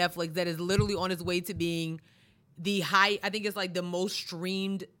show on Netflix that is literally on its way to being I think it's like the most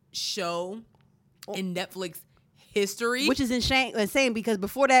streamed show in Netflix history. Which is insane because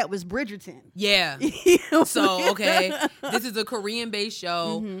before that was Bridgerton. Yeah. So, okay, this is a Korean-based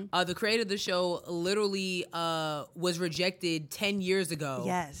show. Mm-hmm. The creator of the show literally was rejected 10 years ago.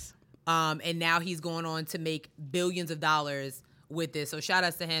 Yes. And now he's going on to make billions of dollars with this. So shout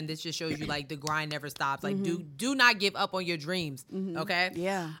outs to him. This just shows you like the grind never stops. Like do not give up on your dreams. Mm-hmm. Okay?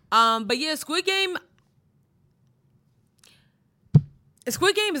 Yeah. But yeah, Squid Game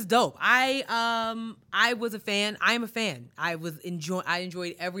is dope. I was a fan. I am a fan. I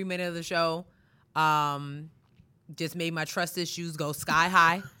enjoyed every minute of the show. Just made my trust issues go sky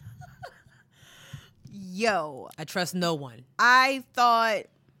high. Yo, I trust no one. I thought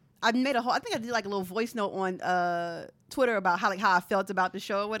I made I think I did like a little voice note on Twitter about how I felt about the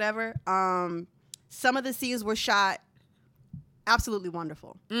show or whatever. Some of the scenes were shot absolutely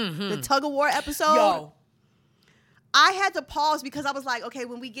wonderful. Mm-hmm. The tug of war episode. Yo. I had to pause because I was like, okay,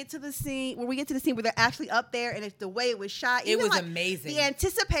 when we get to the scene where they're actually up there and it's the way it was shot, it was like amazing. The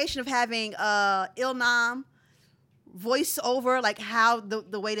anticipation of having Il-nam voice over, like how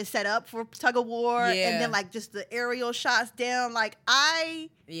the way to set up for tug of war, and then like just the aerial shots down,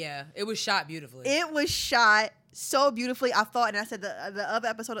 it was shot beautifully. It was shot so beautifully. I thought, and I said the other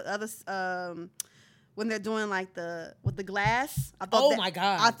episode of when they're doing like with the glass. I thought my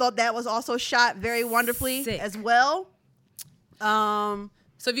God. I thought that was also shot very wonderfully as well.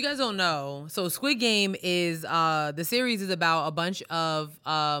 So if you guys don't know, so Squid Game is the series is about a bunch of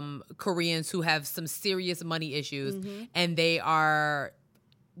Koreans who have some serious money issues, and they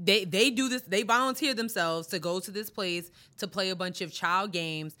do this. They volunteer themselves to go to this place to play a bunch of child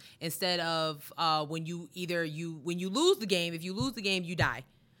games instead of when you lose the game. If you lose the game, you die.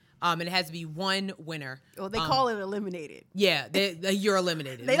 And it has to be one winner. Well, they call it eliminated. Yeah, you're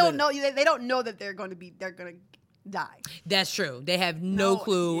eliminated. They don't know. They don't know that they're going to die. That's true. They have no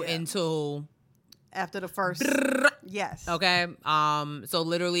clue until after the first. Yes. Okay. So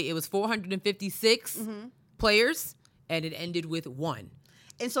literally, it was 456 players, and it ended with 1.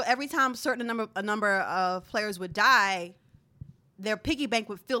 And so every time a number of players would die, their piggy bank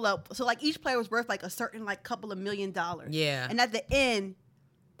would fill up. So like each player was worth like a certain like couple of $1 million. Yeah. And at the end,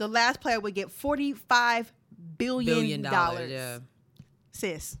 the last player would get $45 billion. Yeah.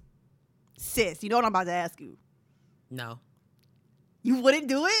 Sis, you know what I'm about to ask you? No. You wouldn't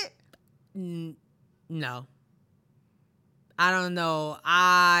do it? No. I don't know.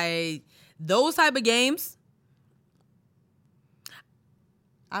 Those type of games,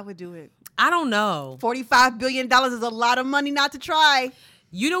 I would do it. I don't know. $45 billion is a lot of money not to try.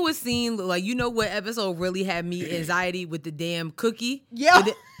 You know what scene, like, you know what episode really had me anxiety with the damn cookie? Yeah.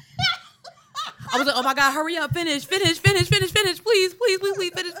 I was like, oh my God, hurry up, finish, please, finish.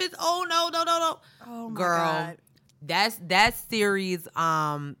 Oh, no. Oh my Girl, God. that series, because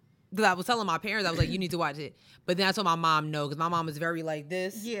I was telling my parents, I was like, you need to watch it. But then I told my mom no, because my mom is very like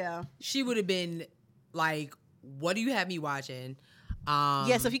this. Yeah. She would have been like, what do you have me watching?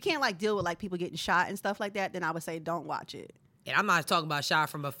 Yeah, so if you can't like deal with like people getting shot and stuff like that, then I would say don't watch it. And I'm not talking about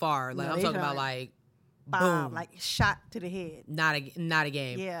shot from afar. Like, No, I'm talking about like, bomb, boom. like shot to the head. Not a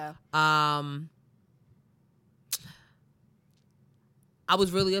game. Yeah. I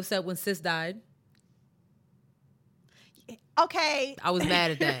was really upset when Sis died. Okay. I was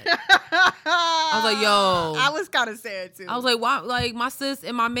mad at that. I was like, yo. I was kind of sad too. I was like, why? Like, my sis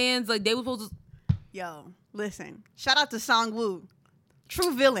and my man's, like, they were supposed to. Yo, listen. Shout out to Song Woo.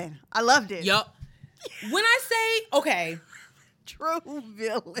 True villain. I loved it. Yup. When I say, okay. True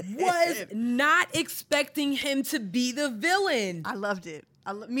villain. Was not expecting him to be the villain. I loved it.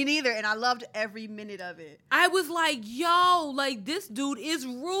 Me neither. And I loved every minute of it. I was like, yo, like, this dude is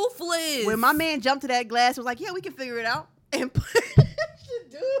ruthless. When my man jumped to that glass, was like, yeah, we can figure it out. And put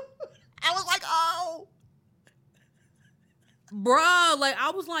dude, I was like, oh. Bruh, like,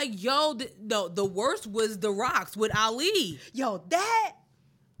 I was like, yo, the worst was The Rocks with Ali. Yo, that,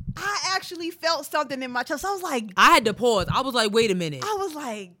 I actually felt something in my chest. I was like, I had to pause. I was like, wait a minute. I was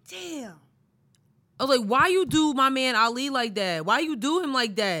like, damn. I was like, why you do my man Ali like that? Why you do him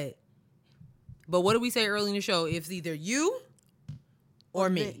like that? But what did we say early in the show? It's either you or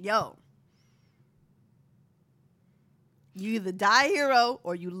me. Yo. You either die a hero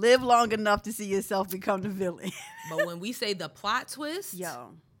or you live long enough to see yourself become the villain. But when we say the plot twist,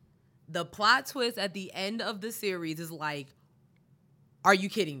 the plot twist at the end of the series is like, are you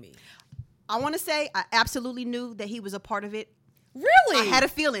kidding me? I want to say I absolutely knew that he was a part of it. Really? I had a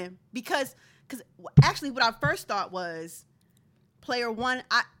feeling because actually what I first thought was player one.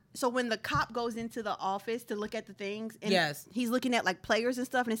 So when the cop goes into the office to look at the things, and he's looking at like players and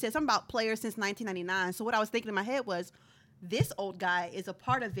stuff, and it says something about players since 1999. So what I was thinking in my head was, this old guy is a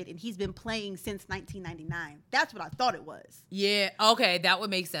part of it, and he's been playing since 1999. That's what I thought it was. Yeah, okay, that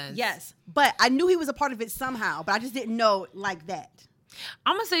would make sense. Yes, but I knew he was a part of it somehow, but I just didn't know like that.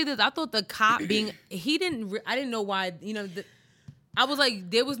 I'm going to say this. I thought the cop being, I didn't know why, I was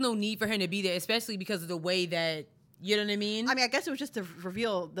like, there was no need for him to be there, especially because of the way that, you know what I mean? I guess it was just to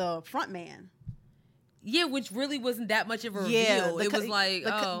reveal the front man. Yeah, which really wasn't that much of a reveal. It was like,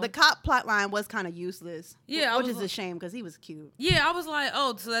 the cop plot line was kind of useless. Yeah, which is a shame because he was cute. Yeah, I was like,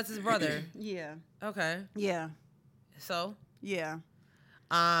 oh, so that's his brother. Yeah. Okay. Yeah. So. Yeah.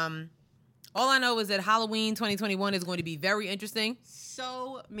 All I know is that Halloween 2021 is going to be very interesting.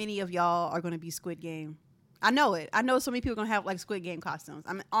 So many of y'all are going to be Squid Game. I know it. I know so many people are going to have like Squid Game costumes.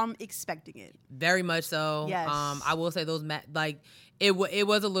 I'm expecting it. Very much so. Yes. I will say those it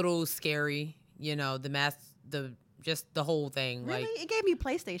was a little scary. The mask, just the whole thing. Really? It gave me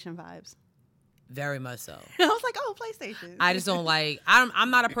PlayStation vibes. Very much so. I was like, oh, PlayStation. I just don't like, I'm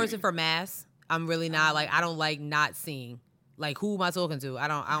not a person for masks. I'm really not. Like, I don't like not seeing. Like, who am I talking to? I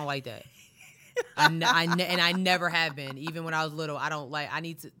don't like that. And I never have been. Even when I was little, I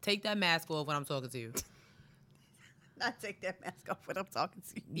need to take that mask off when I'm talking to you. Not take that mask off when I'm talking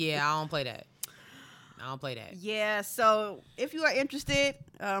to you. Yeah, I don't play that. Yeah, so if you are interested,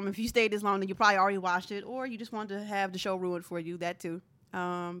 if you stayed this long, then you probably already watched it, or you just want to have the show ruined for you, that too.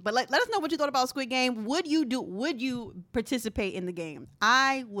 But let us know what you thought about Squid Game. Would you participate in the game?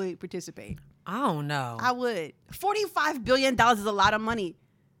 I would participate. I don't know. I would. $45 billion is a lot of money.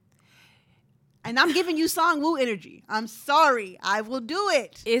 And I'm giving you Song-woo energy. I'm sorry. I will do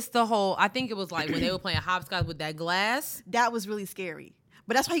it. It's the whole, I think it was like when they were playing hopscotch with that glass. That was really scary.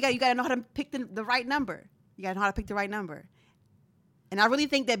 But that's why you got to know how to pick the right number. You got to know how to pick the right number. And I really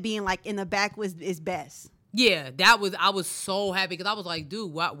think that being like in the back is best. Yeah, I was so happy because I was like,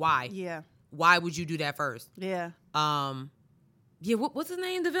 dude, why? Yeah. Why would you do that first? Yeah. Yeah, what's his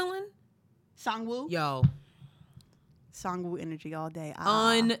name, the villain? Song-woo. Yo. Song-woo energy all day.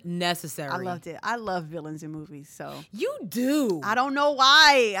 Unnecessary. I loved it. I love villains in movies, so. You do. I don't know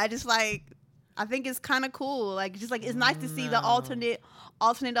why. I just I think it's kind of cool. Like, just like, it's nice to see the alternate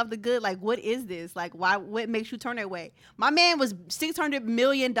of the good. Like, what is this? Like, what makes you turn that way? My man was $600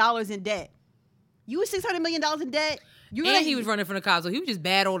 million in debt. You was $600 million in debt. He was running from the cops, so he was just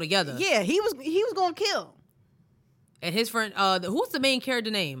bad altogether. Yeah, he was going to kill. And his friend, who's the main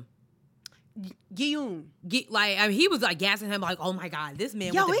character name? Gi-yoon. He was like gassing him like, oh my God, this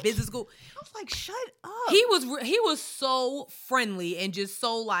man went to business school. I was like, shut up. He was so friendly and just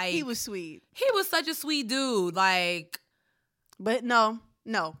so like. He was sweet. He was such a sweet dude. Like. But no,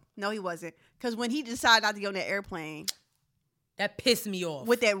 he wasn't. Because when he decided not to get on that airplane. That pissed me off.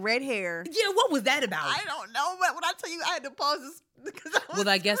 With that red hair. Yeah, what was that about? I don't know, but when I tell you I had to pause this because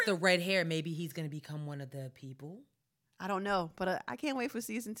I guess the red hair, maybe he's going to become one of the people. I don't know, but I can't wait for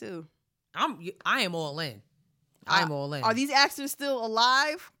season 2. I am all in. I'm all in. Are these actors still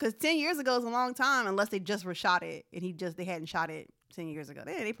alive? Because 10 years ago is a long time, unless they just were shot it and they hadn't shot it 10 years ago.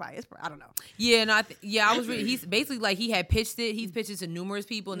 They probably, I don't know. Yeah, no, I was reading. He's basically like he had pitched it. He's pitched it to numerous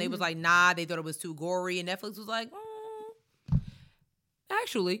people, and they was like, nah, they thought it was too gory, and Netflix was like,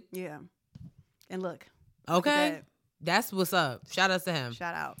 actually, yeah. And look, okay, that's what's up. Shout outs to him.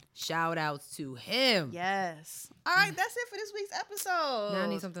 Shout outs to him. Yes. All right, that's it for this week's episode. Now I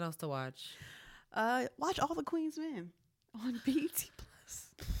need something else to watch. Watch All the Queen's Men on BET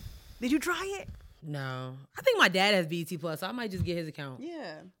Plus. Did you try it? No, I think my dad has BET Plus, so I might just get his account.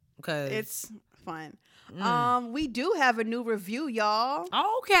 Yeah, because it's fun. We do have a new review, y'all.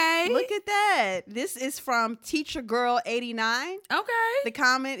 Okay, look at that. This is from Teacher Girl 89. Okay,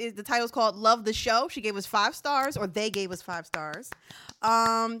 the title is called "Love the Show." She gave us 5 stars, or they gave us 5 stars.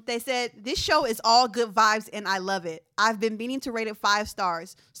 They said this show is all good vibes and I love it. I've been meaning to rate it 5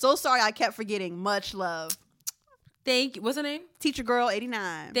 stars. So sorry I kept forgetting. Much love. Thank you. What's her name? Teacher Girl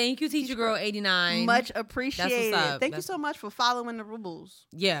 89. Thank you, Teacher Girl 89. Much appreciated. That's what's up. Thank you so much for following the rules.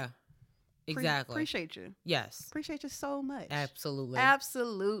 Yeah. Exactly. Appreciate you. Yes. Appreciate you so much. Absolutely. Yes.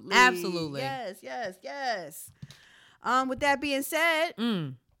 With that being said,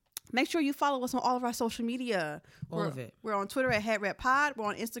 make sure you follow us on all of our social media. All of it. We're on Twitter at HeadRapPod. We're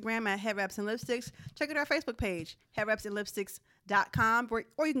on Instagram at HeadRaps and Lipsticks. Check out our Facebook page, HeadRapsandLipsticks.com.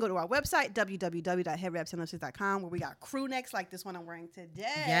 Or you can go to our website, www.headrapsandlipsticks.com, where we got crew necks like this one I'm wearing today.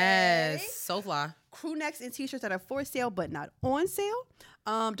 Yes. So fly. Crew necks and t-shirts that are for sale but not on sale.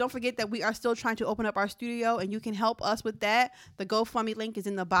 Don't forget that we are still trying to open up our studio, and you can help us with that. The GoFundMe link is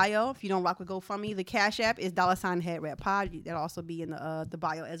in the bio. If you don't rock with GoFundMe, the Cash App is $HeadRapPod. That'll also be in the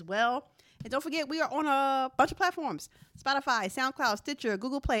bio as well. And don't forget, we are on a bunch of platforms: Spotify, SoundCloud, Stitcher,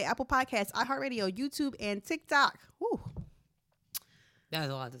 Google Play, Apple Podcasts, iHeartRadio, YouTube, and TikTok. Woo. That's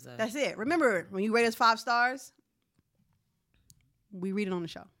a lot to say. That's it. Remember, when you rate us 5 stars, we read it on the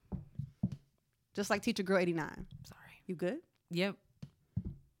show. Just like Teacher Girl 89. Sorry. You good? Yep.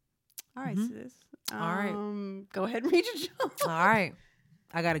 All right, sis. All right. Go ahead and read your show. All right.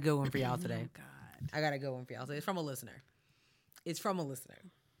 I got a good one for y'all today. Oh, God. I got a good one for y'all. So it's from a listener.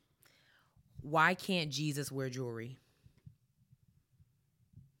 Why can't Jesus wear jewelry?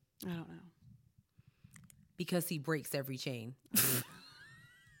 I don't know. Because he breaks every chain.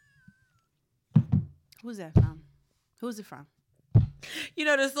 Who's that from? Who's it from? You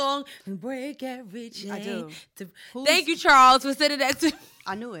know the song, Break Every Chain. I do. Thank you, Charles, for sending that to me.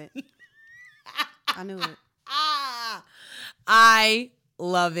 I knew it. I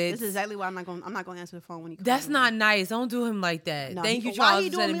love it. This is exactly why I'm not going to answer the phone when you call That's me. not nice. Don't do him like that. No, Thank you, Charles. Why he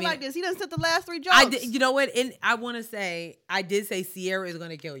doing me like this? He done said the last 3 jokes. I did, you know what? And I want to say, I did say Sierra is going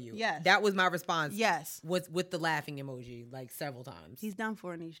to kill you. Yes. That was my response. Yes. With the laughing emoji, like several times. He's done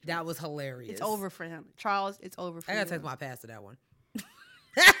for in these streets. That was hilarious. It's over for him. Charles, it's over for I you. got to text my pastor that one.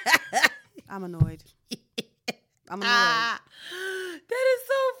 I'm annoyed. That is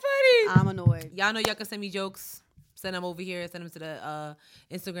so funny. I'm annoyed. Y'all know y'all can send me jokes. Send them over here. Send them to the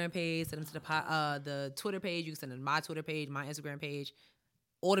Instagram page. Send them to the Twitter page. You can send them to my Twitter page, my Instagram page.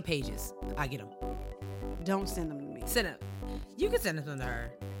 All the pages. I get them. Don't send them to me. Send them. You can send them to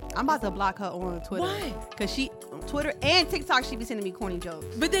her. I'm about to block her on Twitter. Why? Because she, on Twitter and TikTok, she be sending me corny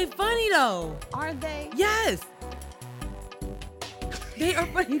jokes. But they funny, though. Are they? Yes. They are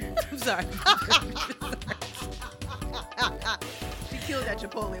funny. I'm sorry. She killed that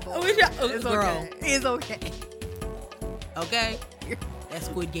Chipotle bowl. It's girl. Okay. It's okay. Okay? That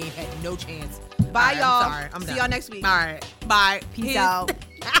Squid Game had no chance. Bye, All right, y'all. I'm sorry. I'm See done. y'all next week. All right. Bye. Peace out.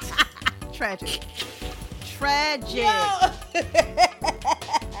 Tragic. Tragic. Yo.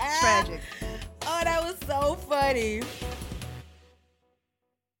 Tragic. Oh, that was so funny.